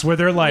class where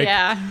they're like,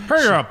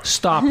 hurry up,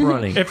 Stop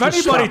running. If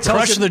anybody tells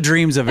Crush the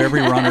dreams of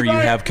every runner you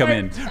have come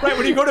in. Right,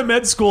 when you go to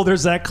med school,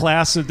 there's that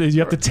class that you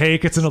have to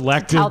take. It's an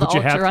elective, tell the but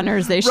you have ultra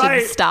runners they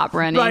should stop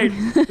running.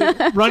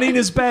 Right, running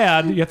is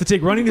bad. You have to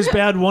take running is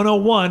bad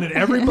 101, and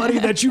everybody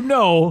that you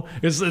know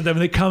is. Then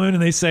they come in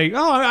and they say,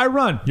 "Oh, I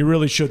run." You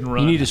really shouldn't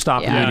run. You need to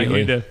stop Yeah. You immediately.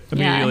 need to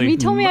immediately. He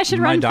told me I should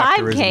My run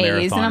doctor is a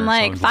 5Ks, and I'm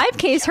like, marathoner, so-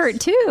 5Ks hurt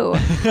too.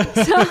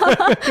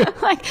 So,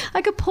 like,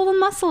 I could pull a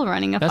muscle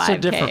running a That's 5K. a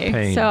different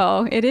pain.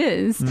 So it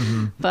is.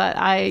 But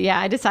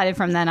I decided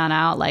from then on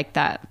out, like,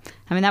 that.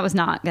 I mean, that was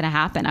not going to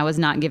happen. I was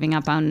not giving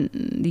up on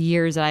the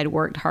years that I'd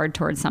worked hard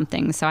towards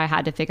something. So I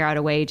had to figure out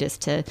a way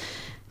just to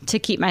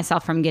keep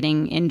myself from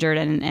getting injured,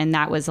 and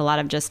that was a lot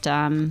of just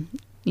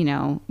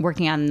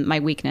working on my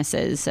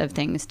weaknesses of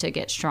things to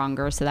get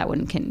stronger so that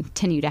wouldn't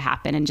continue to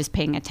happen, and just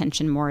paying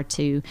attention more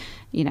to,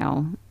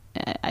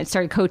 I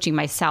started coaching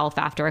myself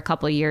after a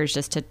couple of years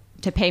just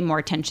to pay more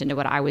attention to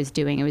what I was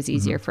doing. It was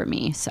easier for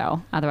me.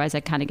 So otherwise I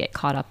kind of get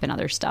caught up in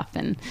other stuff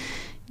and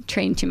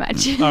train too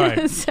much. All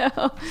right.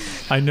 So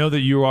I know that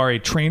you are a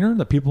trainer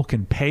that people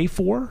can pay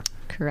for.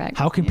 correct.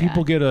 How can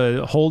people get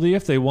a hold of you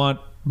if they want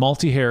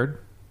multi-haired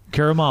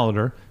Kara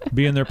Molitor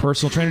being their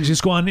personal trainer?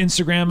 Just go on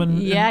Instagram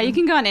and you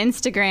can go on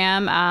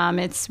Instagram.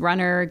 It's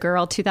Runner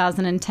Girl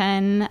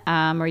 2010,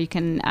 or you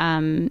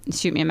can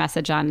shoot me a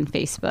message on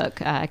Facebook,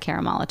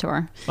 Kara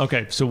Molitor.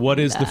 Okay, so what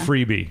is the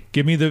freebie?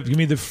 Give me the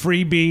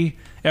freebie.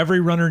 Every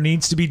runner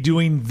needs to be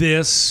doing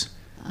this,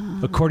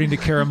 according to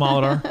Kara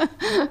Molitor.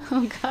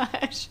 Oh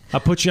gosh, I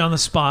put you on the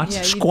spot. Yeah,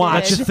 you Squat.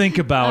 Let did. you think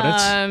about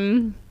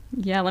it.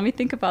 Yeah, let me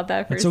think about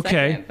that for It's a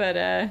okay. second. But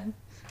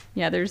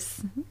yeah,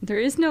 there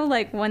is no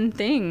like one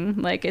thing.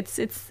 Like it's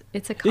a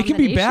combination. It can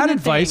be bad of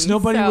advice. things,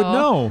 Nobody so, would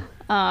know.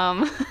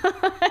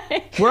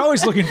 We're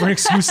always looking for an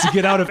excuse to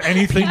get out of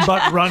anything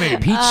but running.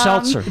 Peach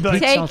seltzer.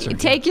 Peach seltzer.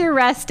 Take your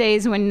rest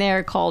days when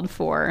they're called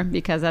for,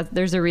 because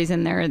there's a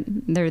reason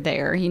they're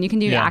there. And you can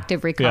do Yeah.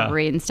 active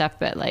recovery and stuff,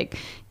 but like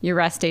your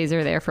rest days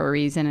are there for a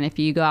reason. And if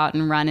you go out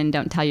and run and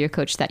don't tell your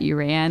coach that you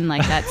ran,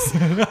 like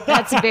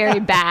that's very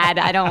bad.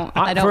 I don't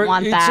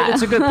want that.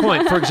 It's a good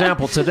point. For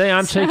example, today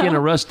I'm taking a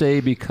rest day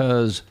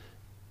because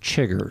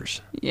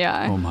chiggers.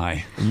 Yeah. Oh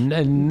my.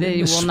 And They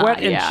will sweat not,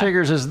 and yeah.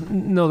 chiggers is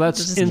that's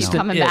just instant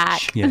coming itch.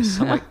 back. Yes.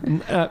 I'm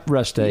like,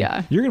 rest day.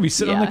 Yeah. You're going to be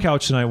sitting on the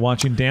couch tonight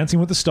watching Dancing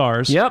with the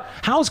Stars. Yep.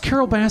 How's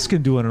Carol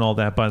Baskin doing and all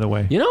that, by the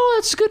way? You know,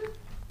 that's a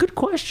good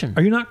question.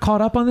 Are you not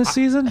caught up on this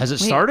season? Has it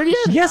started yet?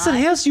 Yes, it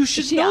has. You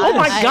should know. Oh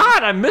my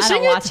God, I'm missing I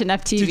don't it? watch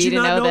enough TV Did you to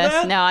not know know this.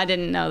 that? No, I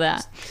didn't know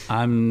that.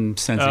 I'm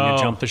sensing Oh. a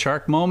jump the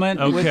shark moment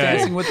with Okay.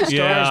 Dancing with the Stars,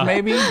 Yeah.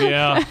 maybe.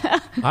 Yeah.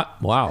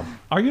 Wow.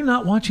 Are you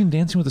not watching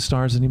Dancing with the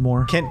Stars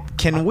anymore?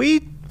 Can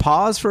we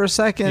pause for a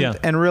second Yeah.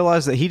 and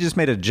realize that he just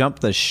made a jump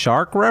the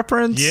shark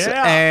reference?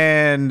 Yeah.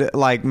 And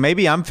like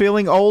maybe I'm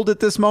feeling old at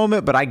this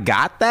moment, but I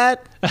got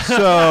that.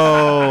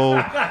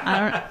 So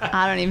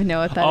I don't even know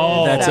what that is.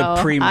 Oh. That's so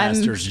a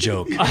pre-masters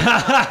joke.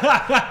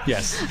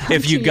 yes.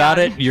 If you too got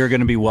young. it, you're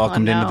going to be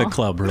welcomed Oh, no. into the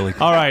club really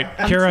quick. All right,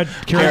 Kara.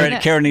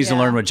 Karen needs to Yeah.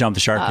 learn what jump the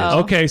shark is.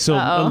 Okay,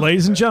 so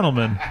ladies and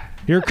gentlemen,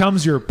 here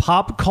comes your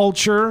pop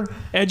culture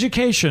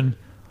education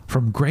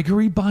from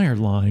Gregory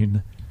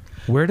Byerline.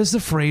 Where does the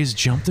phrase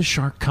 "jump the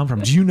shark" come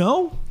from? Do you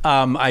know?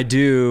 I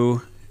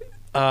do.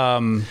 You're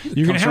Comes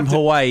gonna have from to-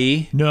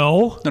 Hawaii.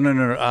 No.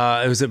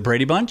 No. Was it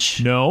Brady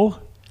Bunch? No.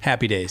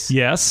 Happy Days.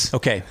 Yes.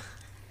 Okay.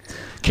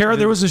 Kara,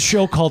 there was a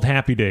show called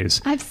Happy Days.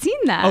 I've seen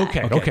that.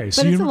 Okay.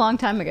 So But you it's a long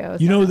time ago.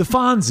 you so- know who the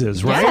Fonz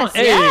is, right? Yes,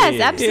 Hey,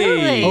 yes, absolutely.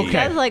 hey. He Okay.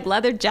 has like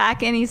leather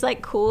jacket and he's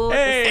like cool. with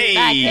the Hey,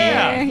 back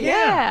yeah, hair.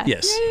 Yeah.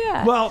 Yes.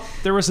 Yeah. Well,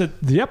 there was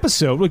the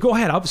episode. Well, go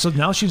ahead. So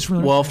now she's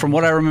from. Well, from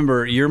what I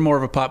remember, you're more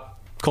of a pop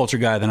culture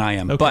guy than I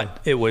am. Okay.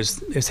 But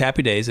it's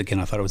Happy Days. Again,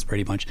 I thought it was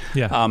Brady Bunch.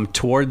 Yeah.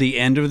 Toward the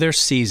end of their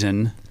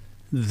season,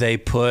 they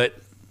put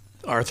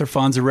Arthur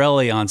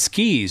Fonzarelli on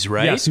skis,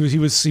 right? Yes,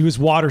 he was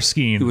water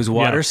skiing. He was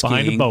water skiing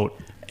behind a boat.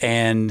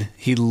 and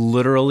he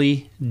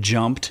literally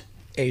jumped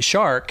a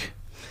shark.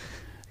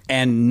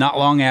 And not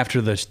long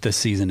after the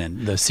series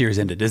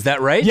ended. Is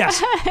that right?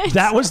 Yes,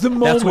 that was the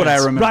moment. That's what I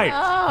remember.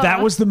 Right,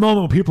 that was the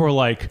moment when people were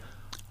like,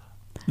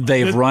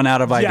 They've run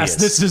out of ideas. "Yes,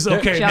 this is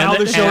okay." Now the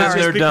Jump show the has shark. just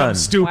They're become done.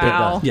 stupid.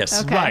 Wow.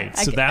 Yes. Okay. Right,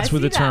 so I that's see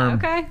where the that. term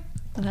Okay.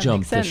 Well, that Jump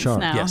makes the sense shark.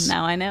 Now. Yes.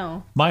 Now I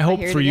know. My I hope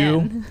hear it for you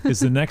again. is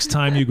the next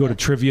time you go to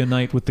trivia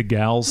night with the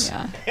gals,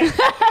 Yeah.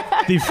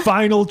 the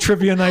final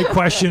trivia night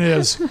question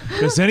is,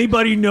 does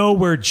anybody know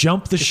where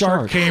Jump the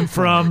Shark shark. came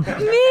from?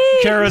 Me.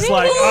 Kara's me.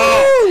 like,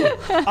 oh,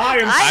 I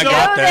am I so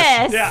know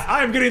this. Yeah,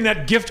 I am getting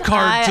that gift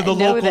card to the I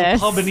know local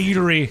this. pub and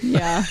eatery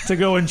Yeah. to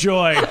go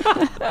enjoy.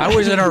 I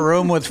was in a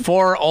room with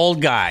 4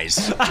 old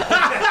guys.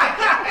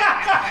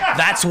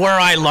 That's where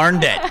I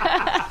learned it.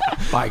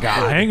 By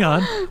God. Hang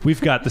on.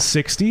 We've got the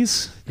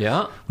 60s,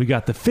 Yeah. we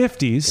got the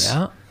 50s,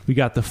 Yeah. we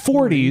got the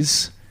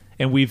 40s,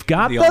 and we've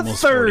got The the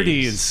almost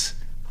 30s.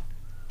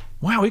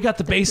 Wow, we got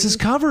the bases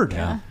covered.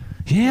 Yeah.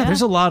 Yeah,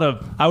 there's a lot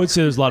of, I would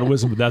say there's a lot of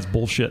wisdom, but that's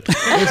bullshit.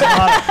 There's a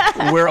lot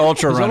of, We're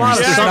ultra runners.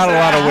 There's not a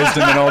lot of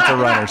wisdom in ultra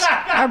runners.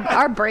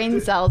 Our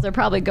brain cells are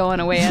probably going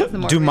away as the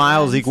more. Do we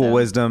miles run, equal so.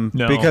 wisdom?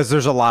 No. Because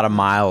there's a lot of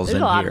miles There's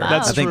in a lot of here.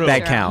 miles. I think That's that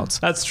true. counts.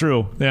 that's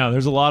true. Yeah,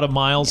 there's a lot of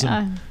miles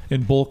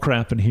and bull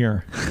crap in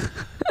here.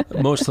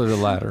 Mostly the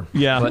latter.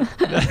 Yeah.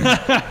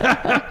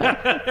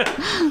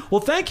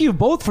 Well, thank you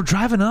both for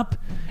driving up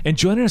and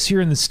joining us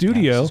here in the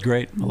studio. It's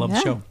great. I love the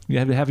show. We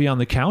had to have you on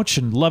the couch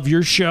and love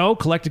your show.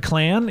 Collected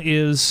Clan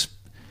is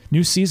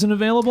new season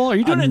available. Are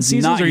you doing it in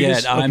seasons? Not or are you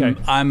yet. Just, okay.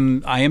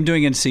 I am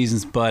doing it in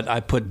seasons, but I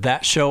put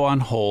that show on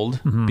hold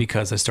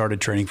because I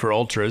started training for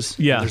ultras.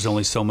 Yeah. There's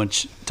only so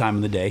much time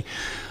in the day.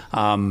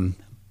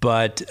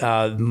 But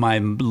my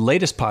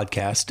latest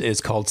podcast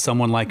is called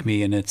Someone Like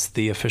Me, and it's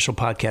the official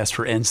podcast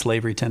for End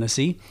Slavery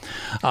Tennessee.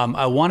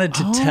 I wanted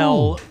to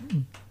tell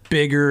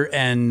bigger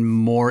and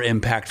more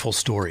impactful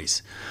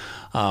stories.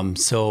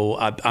 So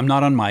I'm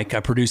not on mic.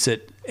 I produce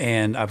it,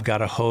 and I've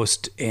got a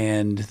host,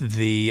 and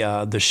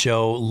the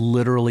show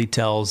literally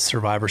tells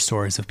survivor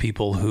stories of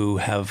people who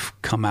have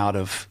come out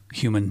of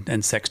human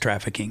and sex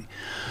trafficking.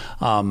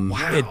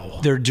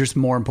 They're just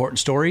more important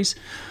stories.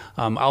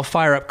 I'll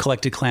fire up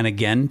Collected Clan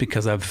again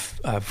because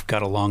I've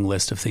got a long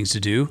list of things to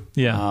do,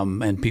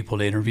 and people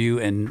to interview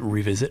and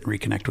revisit, and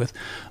reconnect with.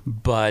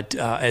 But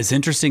as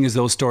interesting as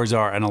those stories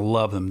are, and I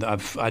love them,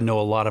 I know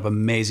a lot of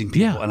amazing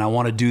people, and I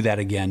want to do that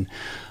again.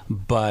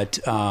 But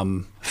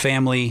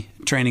family,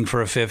 training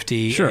for a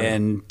 50,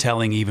 and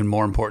telling even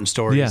more important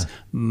stories.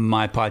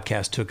 My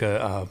podcast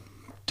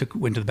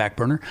went to the back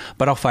burner,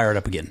 but I'll fire it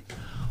up again.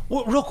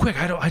 Well, real quick,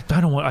 I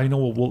know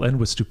we'll end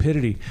with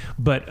stupidity,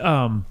 but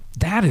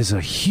that is a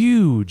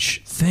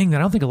huge thing that I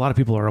don't think a lot of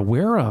people are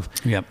aware of.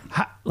 Yep.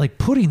 Like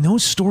putting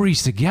those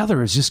stories together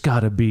has just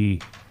got to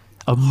be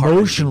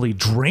emotionally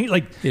drained.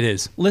 Like it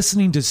is.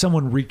 Listening to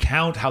someone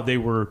recount how they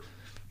were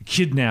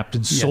kidnapped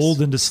and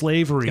sold into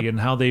slavery and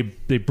how they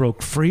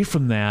broke free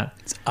from that.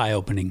 It's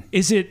eye-opening.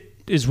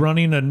 Is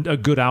running a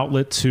good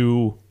outlet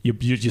to you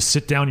just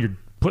sit down, you're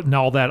putting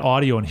all that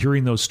audio and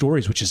hearing those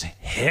stories, which is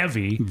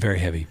heavy. Very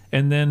heavy.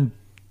 And then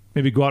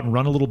maybe go out and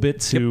run a little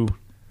bit to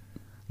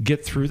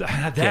get through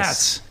that.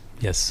 Yes.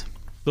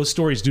 Those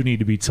stories do need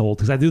to be told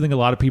because I do think a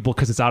lot of people,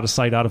 because it's out of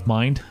sight, out of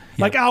mind.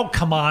 Like, oh,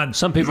 come on.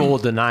 Some people will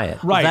deny it.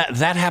 Right.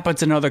 That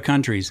happens in other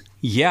countries.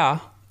 Yeah.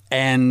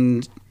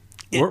 And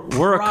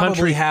We're a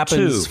country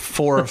happens too.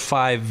 4 or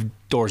 5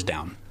 doors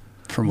down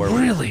from where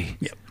we're. Really?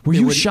 Yep. Were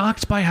you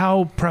shocked by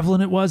how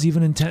prevalent it was,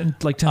 even in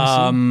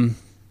Tennessee?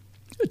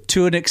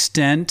 To an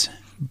extent,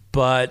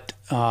 but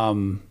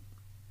not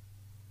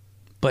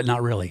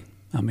really.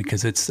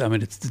 Because it's a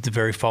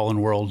very fallen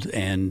world,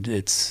 and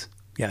it's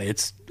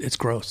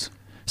gross.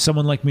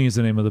 Someone Like Me is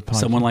the name of the podcast.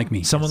 Someone Like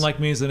Me. Someone Like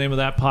Me is the name of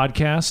that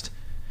podcast.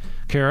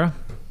 Kara?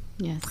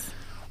 Yes.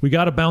 We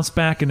got to bounce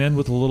back and end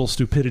with a little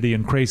stupidity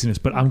and craziness,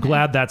 but I'm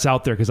glad that's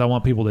out there because I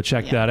want people to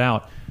check that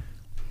out.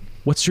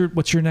 What's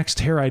your next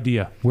hair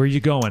idea? Where are you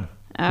going?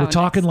 We're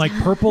talking like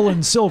purple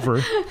and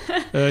silver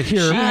here. She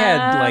had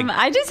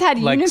I just had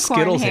unicorn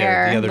Skittles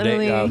hair the other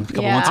day, a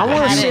couple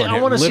months ago. I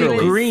want to see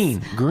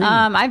green.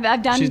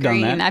 I've done She's done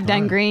green. that. I've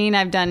done green.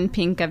 I've done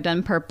pink. I've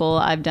done purple.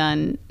 I've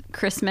done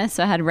Christmas.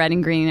 So I had red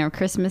and green over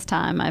Christmas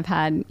time. I've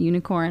had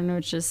unicorn,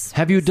 which is.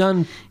 Have you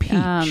done peach?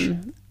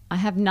 I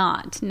have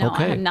not. No,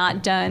 I have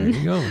not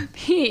done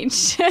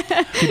peach. You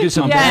do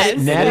some Yes.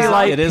 natty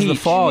light It is the peach.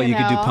 fall. You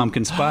could do know.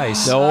 pumpkin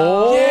spice.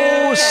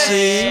 Oh,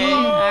 see.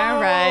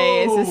 All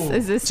right.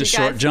 Is this It's a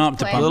short jump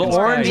to explaining pumpkin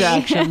Little orange for me?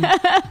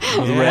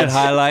 action. With red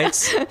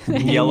highlights,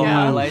 yellow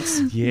highlights.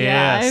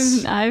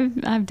 Yes. Yeah,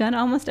 I've done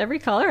almost every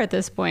color at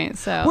this point.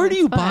 So Where do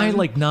you it's buy fun.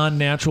 like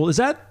non-natural? Is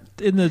that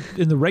in the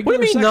regular?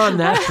 What do you mean section?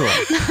 non-natural?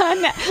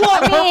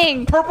 I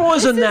mean, Purple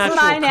is a this natural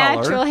is my color.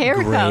 natural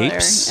hair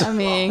Grapes. color. I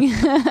mean,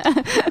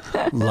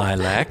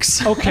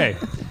 Lilacs. Okay.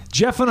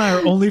 Jeff and I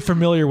are only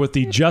familiar with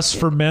the Just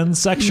for Men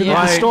section of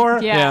the Yeah. store.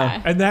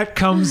 Yeah. And that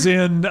comes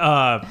in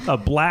a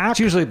black, It's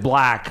usually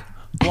black.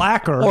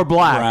 blacker, Or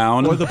black.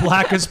 Brown. or the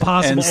blackest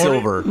possible, And or-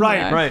 silver.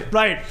 Right.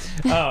 But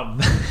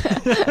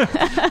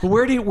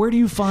where do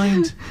you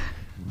find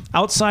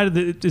outside of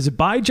the? Is it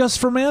by Just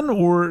for Men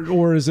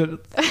or is it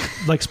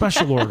like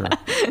special order?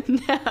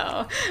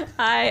 no,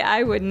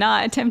 I would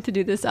not attempt to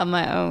do this on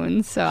my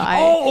own. So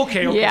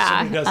okay. Yeah,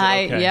 Somebody does it.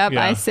 Okay, Yep,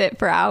 yeah. I sit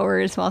for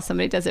hours while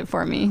somebody does it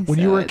for me. When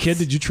you were a kid,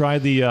 did you try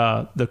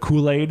the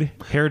Kool-Aid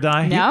hair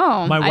dye?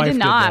 No, My wife I did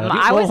not. that.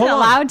 I Well, wasn't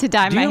hold on. allowed to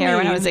dye Do my you hair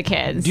when I mean- was a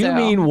kid. Do you so.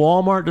 mean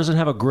Walmart doesn't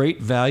have a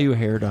great value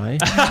hair dye?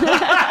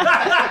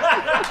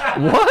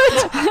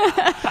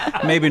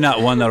 Maybe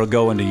not one that'll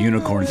go into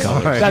unicorn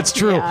color. That's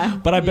true. Yeah.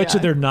 But I bet you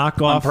their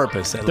knockoff On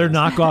purpose, at Their least.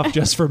 knockoff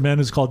Just for Men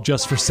is called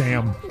Just for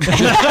Sam.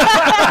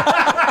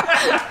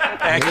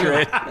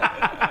 Accurate.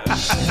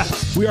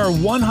 We are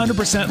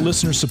 100%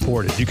 listener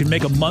supported. You can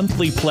make a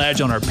monthly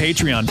pledge on our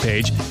Patreon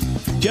page.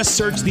 Just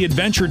search The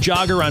Adventure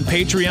Jogger on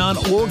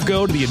Patreon or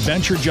go to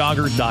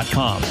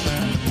theadventurejogger.com.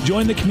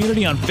 Join the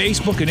community on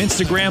Facebook and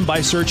Instagram by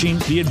searching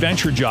The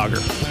Adventure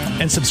Jogger.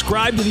 And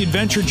subscribe to The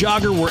Adventure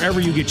Jogger wherever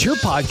you get your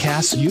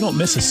podcasts so you don't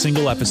miss a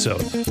single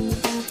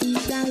episode.